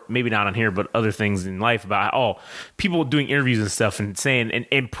before, maybe not on here, but other things in life about people doing interviews and stuff and saying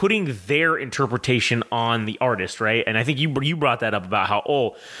and putting their interpretation on the artist, right? And I think you brought that up about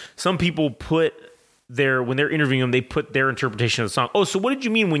how some people put when they're interviewing them, they put their interpretation of the song. Oh, so what did you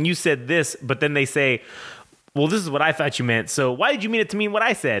mean when you said this? But then they say, well, this is what I thought you meant. So why did you mean it to mean what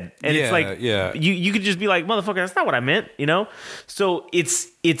I said? And it's like, you could just be like, motherfucker, that's not what I meant, you know? So it's,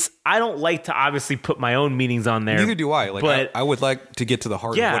 I don't like to obviously put my own meanings on there. Neither do I. Like, but I would like to get to the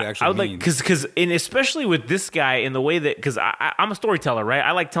heart of what it actually means. Like, cause, and especially with this guy in the way that, cause I'm a storyteller, right?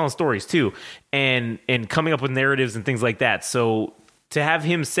 I like telling stories too. And coming up with narratives and things like that. So to have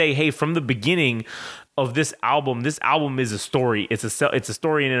him say, hey, from the beginning of this album is a story. It's a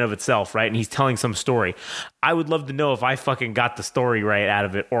story in and of itself, right? And he's telling some story. I would love to know if I fucking got the story right out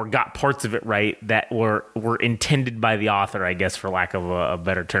of it, or got parts of it right that were intended by the author, I guess, for lack of a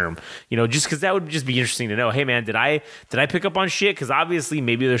better term. You know, just because that would just be interesting to know. Hey, man, did I pick up on shit? Because obviously,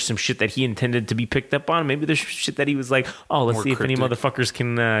 maybe there's some shit that he intended to be picked up on. Maybe there's shit that he was like, oh, let's see if any motherfuckers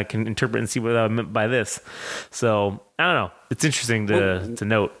can interpret and see what I meant by this. So I don't know. It's interesting to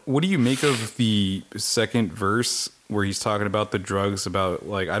note. What do you make of the second verse where he's talking about the drugs, about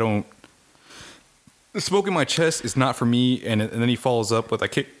like, the smoke in my chest is not for me, and then he follows up with, I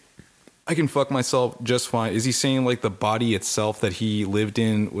can fuck myself just fine. Is he saying like the body itself that he lived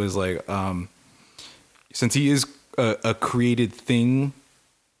in was like, since he is a created thing,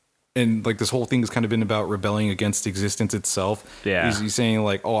 and like this whole thing has kind of been about rebelling against existence itself. Yeah. Is he saying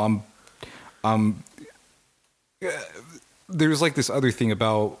like, oh, there's like this other thing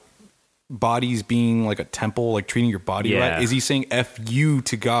about bodies being like a temple, like treating your body right. Is he saying F you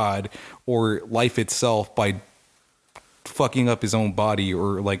to God or life itself by fucking up his own body?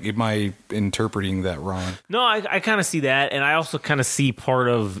 Or like, am I interpreting that wrong? No, I kind of see that. And I also kind of see part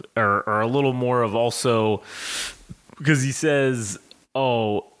of, or a little more of also, because he says,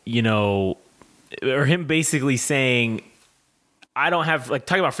 oh, you know, or him basically saying, I don't have, like,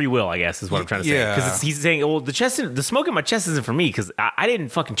 talking about free will, I guess, is what I'm trying to say. Because he's saying, well, the smoke in my chest isn't for me, because I didn't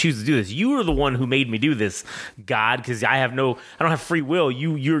fucking choose to do this. You were the one who made me do this, God, because I don't have free will.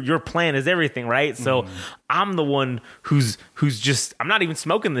 Your plan is everything, right? So I'm the one who's just, I'm not even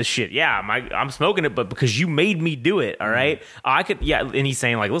smoking this shit. Yeah, I'm smoking it, but because you made me do it, all right? I could, and he's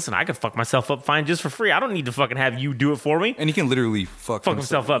saying, like, listen, I could fuck myself up fine just for free. I don't need to fucking have you do it for me. And he can literally fuck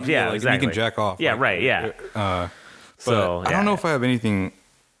himself up. Yeah, like, exactly. He can jack off. Yeah, like, right, yeah. So I don't know if I have anything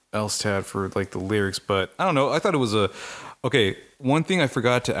else to add for like the lyrics, but I don't know. I thought it was okay. One thing I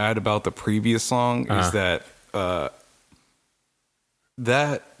forgot to add about the previous song is that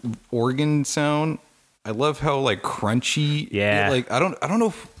that organ sound. I love how like crunchy. Yeah. Like I don't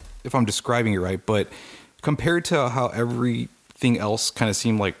know if I'm describing it right, but compared to how everything else kind of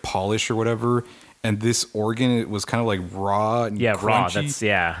seemed like polished or whatever, and this organ, it was kind of like raw and crunchy. Raw. That's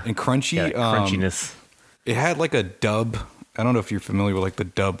and crunchy. Yeah, crunchiness. It had like a dub. I don't know if you're familiar with like the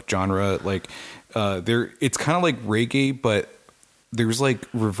dub genre. Like it's kind of like reggae, but there's like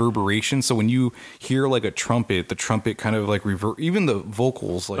reverberation. So when you hear like a trumpet, the trumpet kind of like even the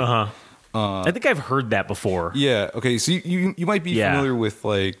vocals like I think I've heard that before. Yeah. Okay. So you might be familiar with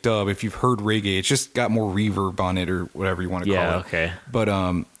like dub if you've heard reggae. It's just got more reverb on it or whatever you want to call it. Yeah. Okay. But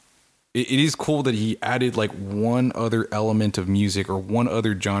it is cool that he added like one other element of music or one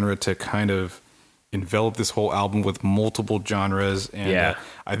other genre to kind of envelop this whole album with multiple genres. And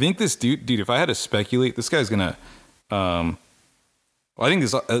I think this dude, if I had to speculate, this guy's gonna I think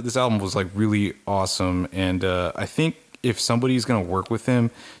this album was like really awesome. And I think if somebody's gonna work with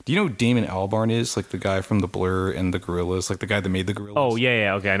him, do you know who Damon Albarn is? Like the guy from the Blur and the Gorillaz, like the guy that made the Gorillaz. Oh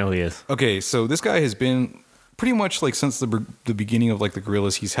yeah, okay, I know who he is. Okay, so this guy has been pretty much like since the beginning of like the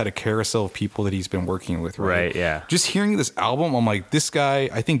Gorillaz, he's had a carousel of people that he's been working with, right? Yeah. Just hearing this album, I'm like, this guy,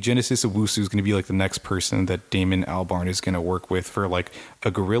 I think Genesis Owusu is going to be like the next person that Damon Albarn is going to work with for like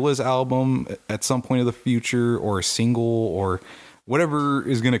a Gorillaz album at some point of the future, or a single, or whatever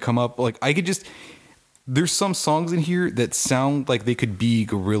is going to come up. Like there's some songs in here that sound like they could be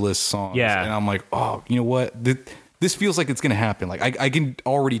Gorillaz songs. Yeah. And I'm like, oh, you know what? This feels like it's going to happen. Like I can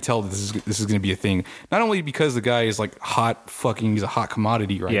already tell that this is going to be a thing. Not only because the guy is like he's a hot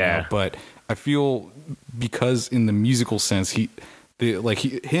commodity right now, but I feel because in the musical sense, him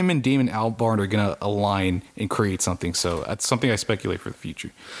and Damon Albarn are going to align and create something. So that's something I speculate for the future.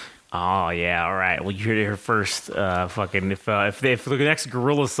 Oh yeah, all right. Well, you heard it here first. Fucking if the next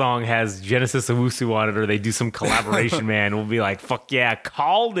Gorilla song has Genesis Owusu on it, or they do some collaboration, man, we'll be like, fuck yeah,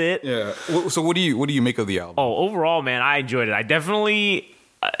 called it. Yeah. So what do you make of the album? Oh, overall, man, I enjoyed it. I definitely,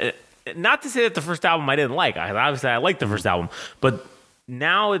 not to say that the first album I didn't like. Obviously, I liked the first album, but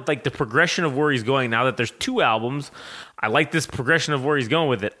now it's like the progression of where he's going. Now that there's 2 albums, I like this progression of where he's going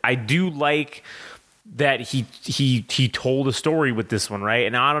with it. I do like that he told a story with this one, right?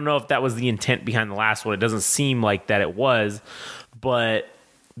 And I don't know if that was the intent behind the last one. It doesn't seem like that it was, but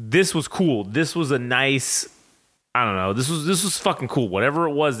this was cool. This was a nice, I don't know. This was fucking cool. Whatever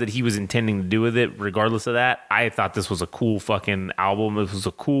it was that he was intending to do with it, regardless of that, I thought this was a cool fucking album. It was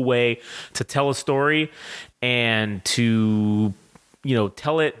a cool way to tell a story and to, you know,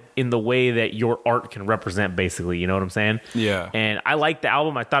 tell it in the way that your art can represent, basically. You know what I'm saying? Yeah. And I liked the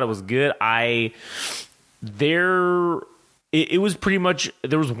album. I thought it was good. It was pretty much,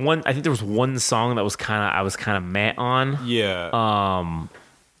 there was one song that I was kind of meh on. Yeah.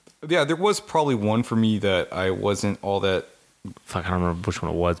 Yeah, there was probably one for me that I wasn't all that. Fuck, I don't remember which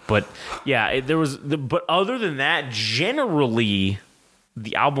one it was, but yeah, but other than that, generally,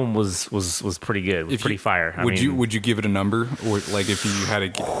 the album was pretty good. It was pretty fire. Would you give it a number, or like if you had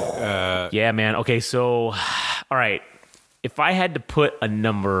a? Yeah, man. Okay, so all right. If I had to put a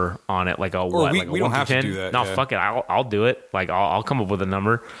number on it, like we don't have to do that. No, yeah. fuck it. I'll do it. Like I'll come up with a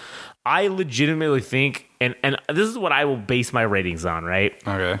number. I legitimately think, and this is what I will base my ratings on. Right?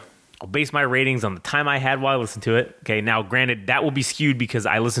 Okay. I'll base my ratings on the time I had while I listened to it. Okay, now granted, that will be skewed because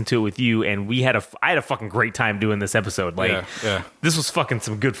I listened to it with you, and I had a fucking great time doing this episode. Like, this was fucking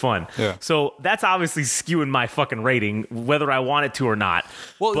some good fun. Yeah. So that's obviously skewing my fucking rating, whether I want it to or not.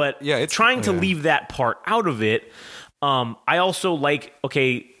 Well, but yeah, it's trying to leave that part out of it. I also like,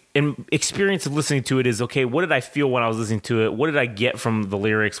 okay, and experience of listening to it is, okay, what did I feel when I was listening to it? What did I get from the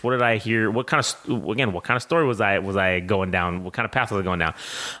lyrics? What did I hear? What kind of story was I going down? What kind of path was I going down?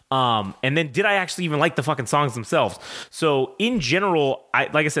 And then did I actually even like the fucking songs themselves? So in general,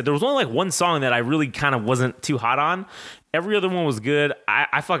 like I said, there was only like one song that I really kind of wasn't too hot on. Every other one was good.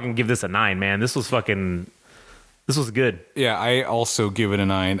 I fucking give this a 9, man. This was good. Yeah, I also give it a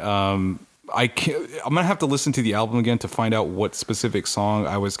 9. I'm gonna have to listen to the album again to find out what specific song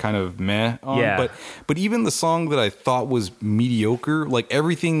I was kind of meh on. Yeah. But even the song that I thought was mediocre, like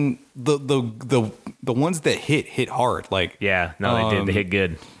everything, the ones that hit hard. Like yeah, no, they did. They hit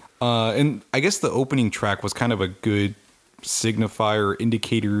good. And I guess the opening track was kind of a good signifier,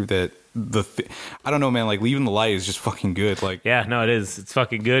 indicator that I don't know, man. Like Leaving the Light is just fucking good. Like yeah, no, it is. It's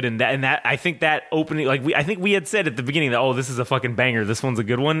fucking good. And that I think that opening, like I think we had said at the beginning that, oh, this is a fucking banger. This one's a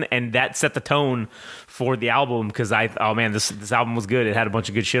good one, and that set the tone for the album because this album was good. It had a bunch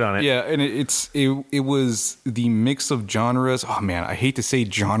of good shit on it. Yeah, and it was the mix of genres. Oh man, I hate to say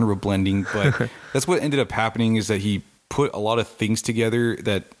genre blending, but that's what ended up happening is that he put a lot of things together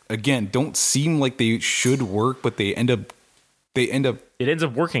that again don't seem like they should work, but it ends up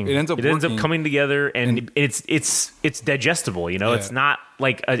working. It ends up coming together, and it's digestible. You know, yeah. It's not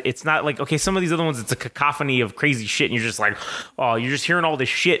like okay, some of these other ones, it's a cacophony of crazy shit, and you're just like, oh, you're just hearing all this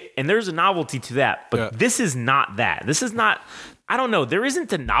shit, and there's a novelty to that. But This is not that. This is not. I don't know. There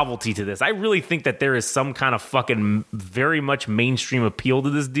isn't a novelty to this. I really think that there is some kind of fucking very much mainstream appeal to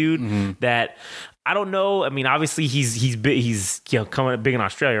this dude that. I don't know. I mean, obviously he's coming big in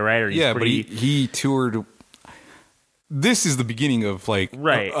Australia, right? Or but he toured. This is the beginning of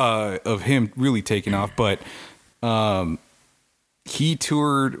of him really taking off, but he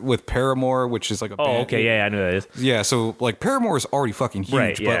toured with Paramore, which is like a band. Oh, okay, yeah, I know that is. Yeah, so like Paramore is already fucking huge,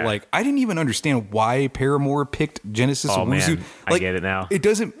 right, yeah. But like I didn't even understand why Paramore picked Genesis Owusu. Man, like, I get it now. It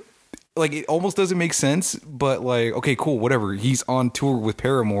doesn't. Like it almost doesn't make sense, but like, okay, cool, whatever. He's on tour with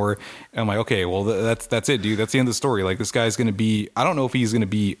Paramore, and I'm like, okay, well, that's it, dude. That's the end of the story. Like, this guy's gonna be. I don't know if he's gonna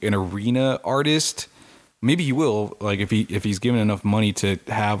be an arena artist. Maybe he will. Like, if he's given enough money to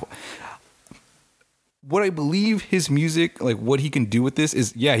have. What I believe his music, like what he can do with this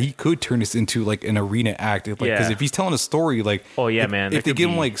is, yeah, he could turn this into like an arena act. Like, because if he's telling a story, like, oh yeah, man, if they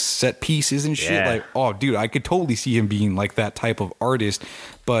give him like set pieces and shit, like, oh, dude, I could totally see him being like that type of artist.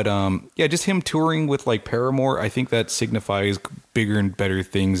 But yeah, just him touring with like Paramore, I think that signifies bigger and better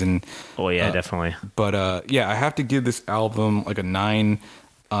things. And oh yeah, definitely. But yeah, I have to give this album like a 9.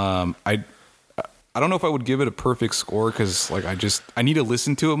 I don't know if I would give it a perfect score because like I need to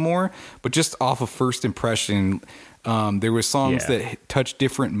listen to it more, but just off of first impression, there were songs that touch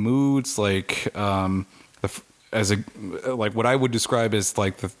different moods, like as a like what I would describe as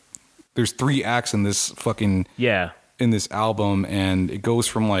like there's 3 acts in this fucking in this album, and it goes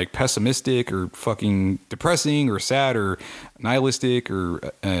from like pessimistic or fucking depressing or sad or nihilistic or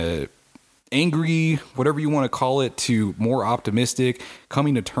angry, whatever you want to call it, to more optimistic,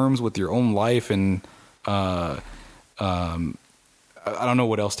 coming to terms with your own life. And I don't know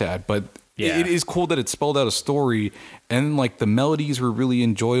what else to add, but it is cool that it spelled out a story. And like the melodies were really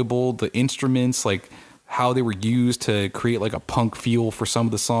enjoyable. The instruments, like how they were used to create like a punk feel for some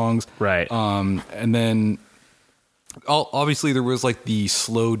of the songs. Right. And then obviously there was like the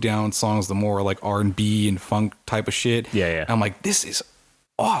slowed down songs, the more like R&B and funk type of shit. Yeah. And I'm like, this is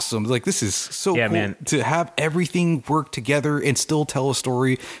awesome. Like, this is so cool, man, to have everything work together and still tell a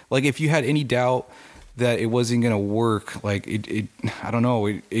story. Like, if you had any doubt that it wasn't going to work, like it I don't know,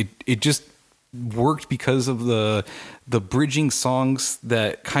 it just worked because of the bridging songs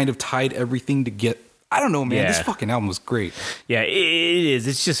that kind of tied everything to get. I don't know, man. Yeah. This fucking album was great. Yeah, it is.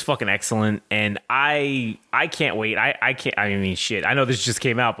 It's just fucking excellent, and I can't wait. I can't. I mean, shit. I know this just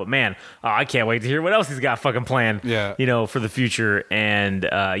came out, but man, I can't wait to hear what else he's got fucking planned. Yeah, you know, for the future. And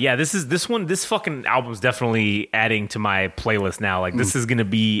this fucking album's definitely adding to my playlist now. Like, this is gonna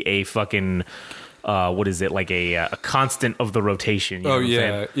be a fucking. What is it, like a constant of the rotation? You know what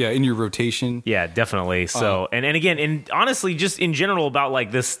I'm saying? In your rotation. Yeah, definitely. So, and again, and honestly, just in general about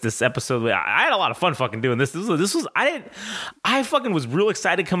like this episode, I had a lot of fun fucking doing this. I fucking was real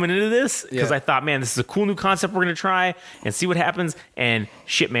excited coming into this because I thought, man, this is a cool new concept we're gonna try and see what happens. And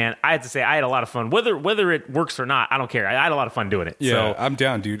shit, man, I had to say I had a lot of fun. Whether it works or not, I don't care. I had a lot of fun doing it. Yeah, so, I'm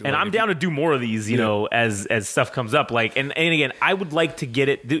down, dude. And I'm down to do more of these, you know, as stuff comes up. Like, and again, I would like to get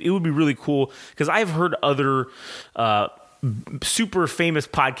it. It would be really cool because I've heard other super famous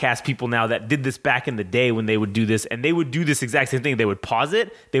podcast people now that did this back in the day when they would do this, and they would do this exact same thing. They would pause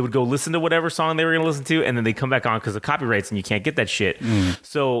it, they would go listen to whatever song they were going to listen to, and then they come back on because of copyrights and you can't get that shit.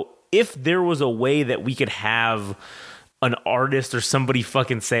 So if there was a way that we could have an artist or somebody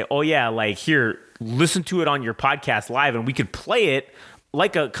fucking say, oh yeah, like, here, listen to it on your podcast live, and we could play it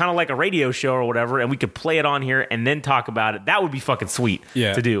like a kind of like a radio show or whatever, and we could play it on here and then talk about it. That would be fucking sweet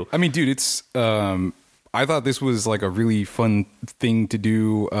to do. I mean, dude, it's I thought this was like a really fun thing to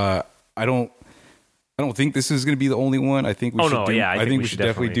do. I don't think this is going to be the only one. I think we I think we should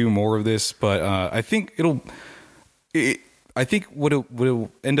definitely do more of this, but I think I think what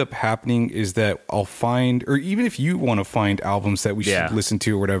it'll end up happening is that I'll find, or even if you want to find albums that we should listen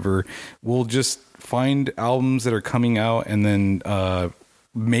to or whatever, we'll just find albums that are coming out and then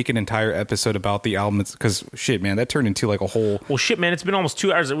make an entire episode about the album. Because shit, man, that turned into like a whole. Well, shit, man, it's been almost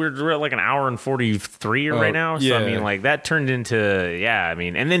 2 hours. We're at like an hour and 43 right now. So I mean, like, that turned into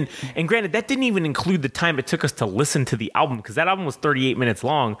and granted, that didn't even include the time it took us to listen to the album, because that album was 38 minutes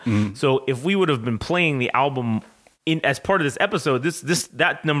long. So if we would have been playing the album as part of this episode,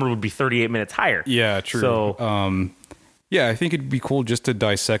 that number would be 38 minutes higher. Yeah, true. So yeah, I think it'd be cool just to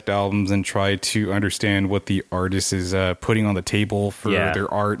dissect albums and try to understand what the artist is putting on the table for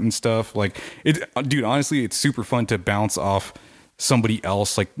their art and stuff. Like, dude, honestly, it's super fun to bounce off somebody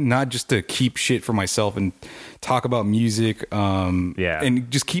else, like, not just to keep shit for myself and talk about music.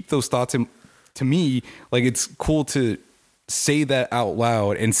 And just keep those thoughts in. To me, like, it's cool to say that out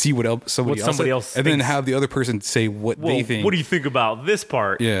loud and see what somebody else and then have the other person say what they think. What do you think about this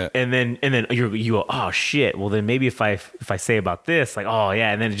part? Yeah, and then you go, oh shit. Well, then maybe if I say about this, like, oh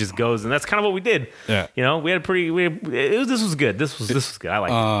yeah, and then it just goes, and that's kind of what we did. Yeah, you know, this was good. This was good. I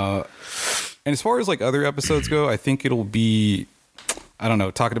like it. And as far as like other episodes go, I think it'll be, I don't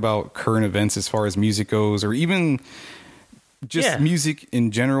know, talking about current events as far as music goes, or even just music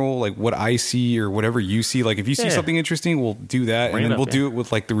in general, like what I see or whatever you see. Like, if you see something interesting, we'll do that. And then we'll do it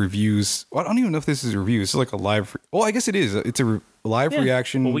with like the reviews. Well, I don't even know if this is a review. It's like a live. I guess it is. It's a live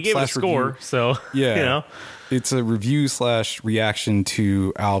reaction. Well, we gave it a score. Review. So, yeah, you know, it's a review / reaction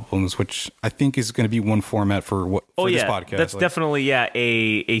to albums, which I think is going to be one format for this podcast. That's definitely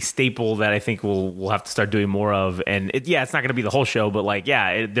a staple that I think we'll have to start doing more of. And it's not going to be the whole show, but like,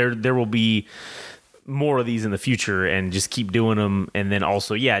 there will be more of these in the future, and just keep doing them. And then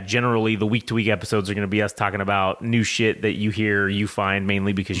also, generally the week-to-week episodes are going to be us talking about new shit that you find,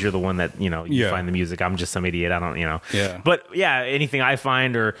 mainly because you're the one that, you find the music. I'm just some idiot. I don't, but anything I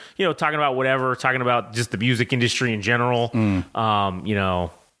find, or, talking about whatever, talking about just the music industry in general. So I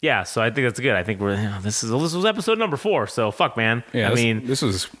think that's good. I think this was episode number 4. So fuck, man. Yeah, this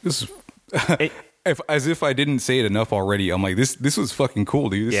was As if I didn't say it enough already, I'm like, this was fucking cool,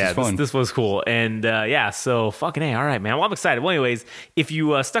 dude. This is fun. This was cool. And so fucking A. All right, man. Well, I'm excited. Well, anyways, if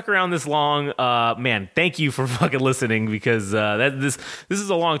you stuck around this long, man, thank you for fucking listening, because this is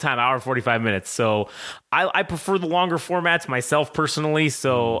a long time, hour and 45 minutes. So I prefer the longer formats myself personally.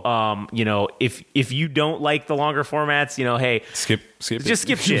 So, you know, if you don't like the longer formats, you know, hey, skip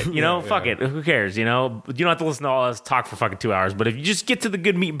shit, you know, fuck it. Who cares? You know, you don't have to listen to all us talk for fucking 2 hours, but if you just get to the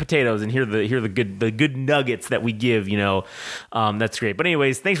good meat and potatoes and hear the good nuggets that we give, you know, that's great. But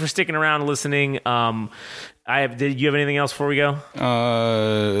anyways, thanks for sticking around and listening. Did you have anything else before we go?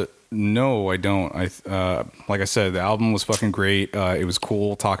 No, I don't. Like I said, the album was fucking great. It was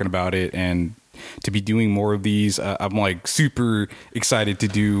cool talking about it, and to be doing more of these, I'm like super excited to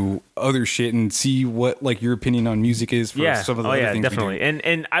do other shit and see what like your opinion on music is for some of the other things definitely. we do.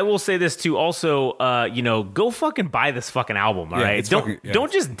 And I will say this too also, you know, go fucking buy this fucking album, all right?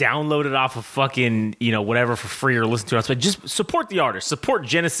 Don't just download it off of fucking, you know, whatever for free or listen to it, but just support the artist, support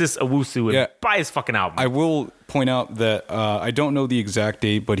Genesis Owusu and buy his fucking album. I will point out that I don't know the exact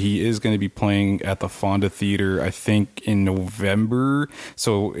date, but he is going to be playing at the Fonda Theater, I think in November.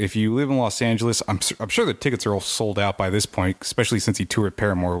 So if you live in Los Angeles, I'm sure the tickets are all sold out by this point, especially since he toured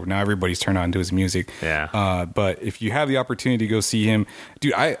Paramore. Now everybody's turned on to his music. Yeah. But if you have the opportunity to go see him,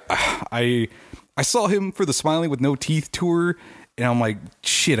 dude, I saw him for the Smiling with No Teeth tour. And I'm like,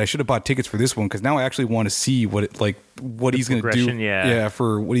 shit, I should have bought tickets for this one because now I actually want to see what he's going to do.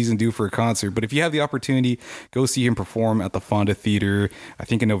 For what he's going to do for a concert. But if you have the opportunity, go see him perform at the Fonda Theater, I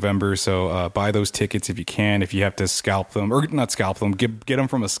think in November. So buy those tickets if you can. If you have to scalp them, or not scalp them, get them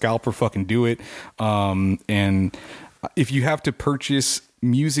from a scalper, fucking do it. And if you have to purchase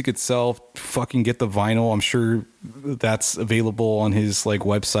music itself, fucking get the vinyl. I'm sure that's available on his like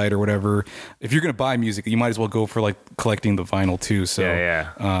website or whatever. If you're gonna buy music, you might as well go for like collecting the vinyl too. So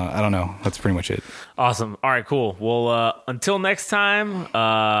I don't know. That's pretty much it. Awesome. All right, cool. Well, until next time,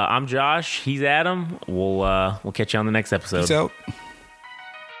 I'm Josh. He's Adam. We'll catch you on the next episode. Peace out.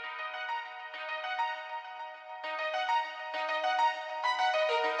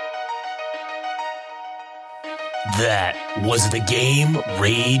 That was the Game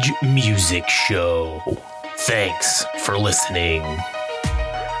Rage Music Show. Thanks for listening.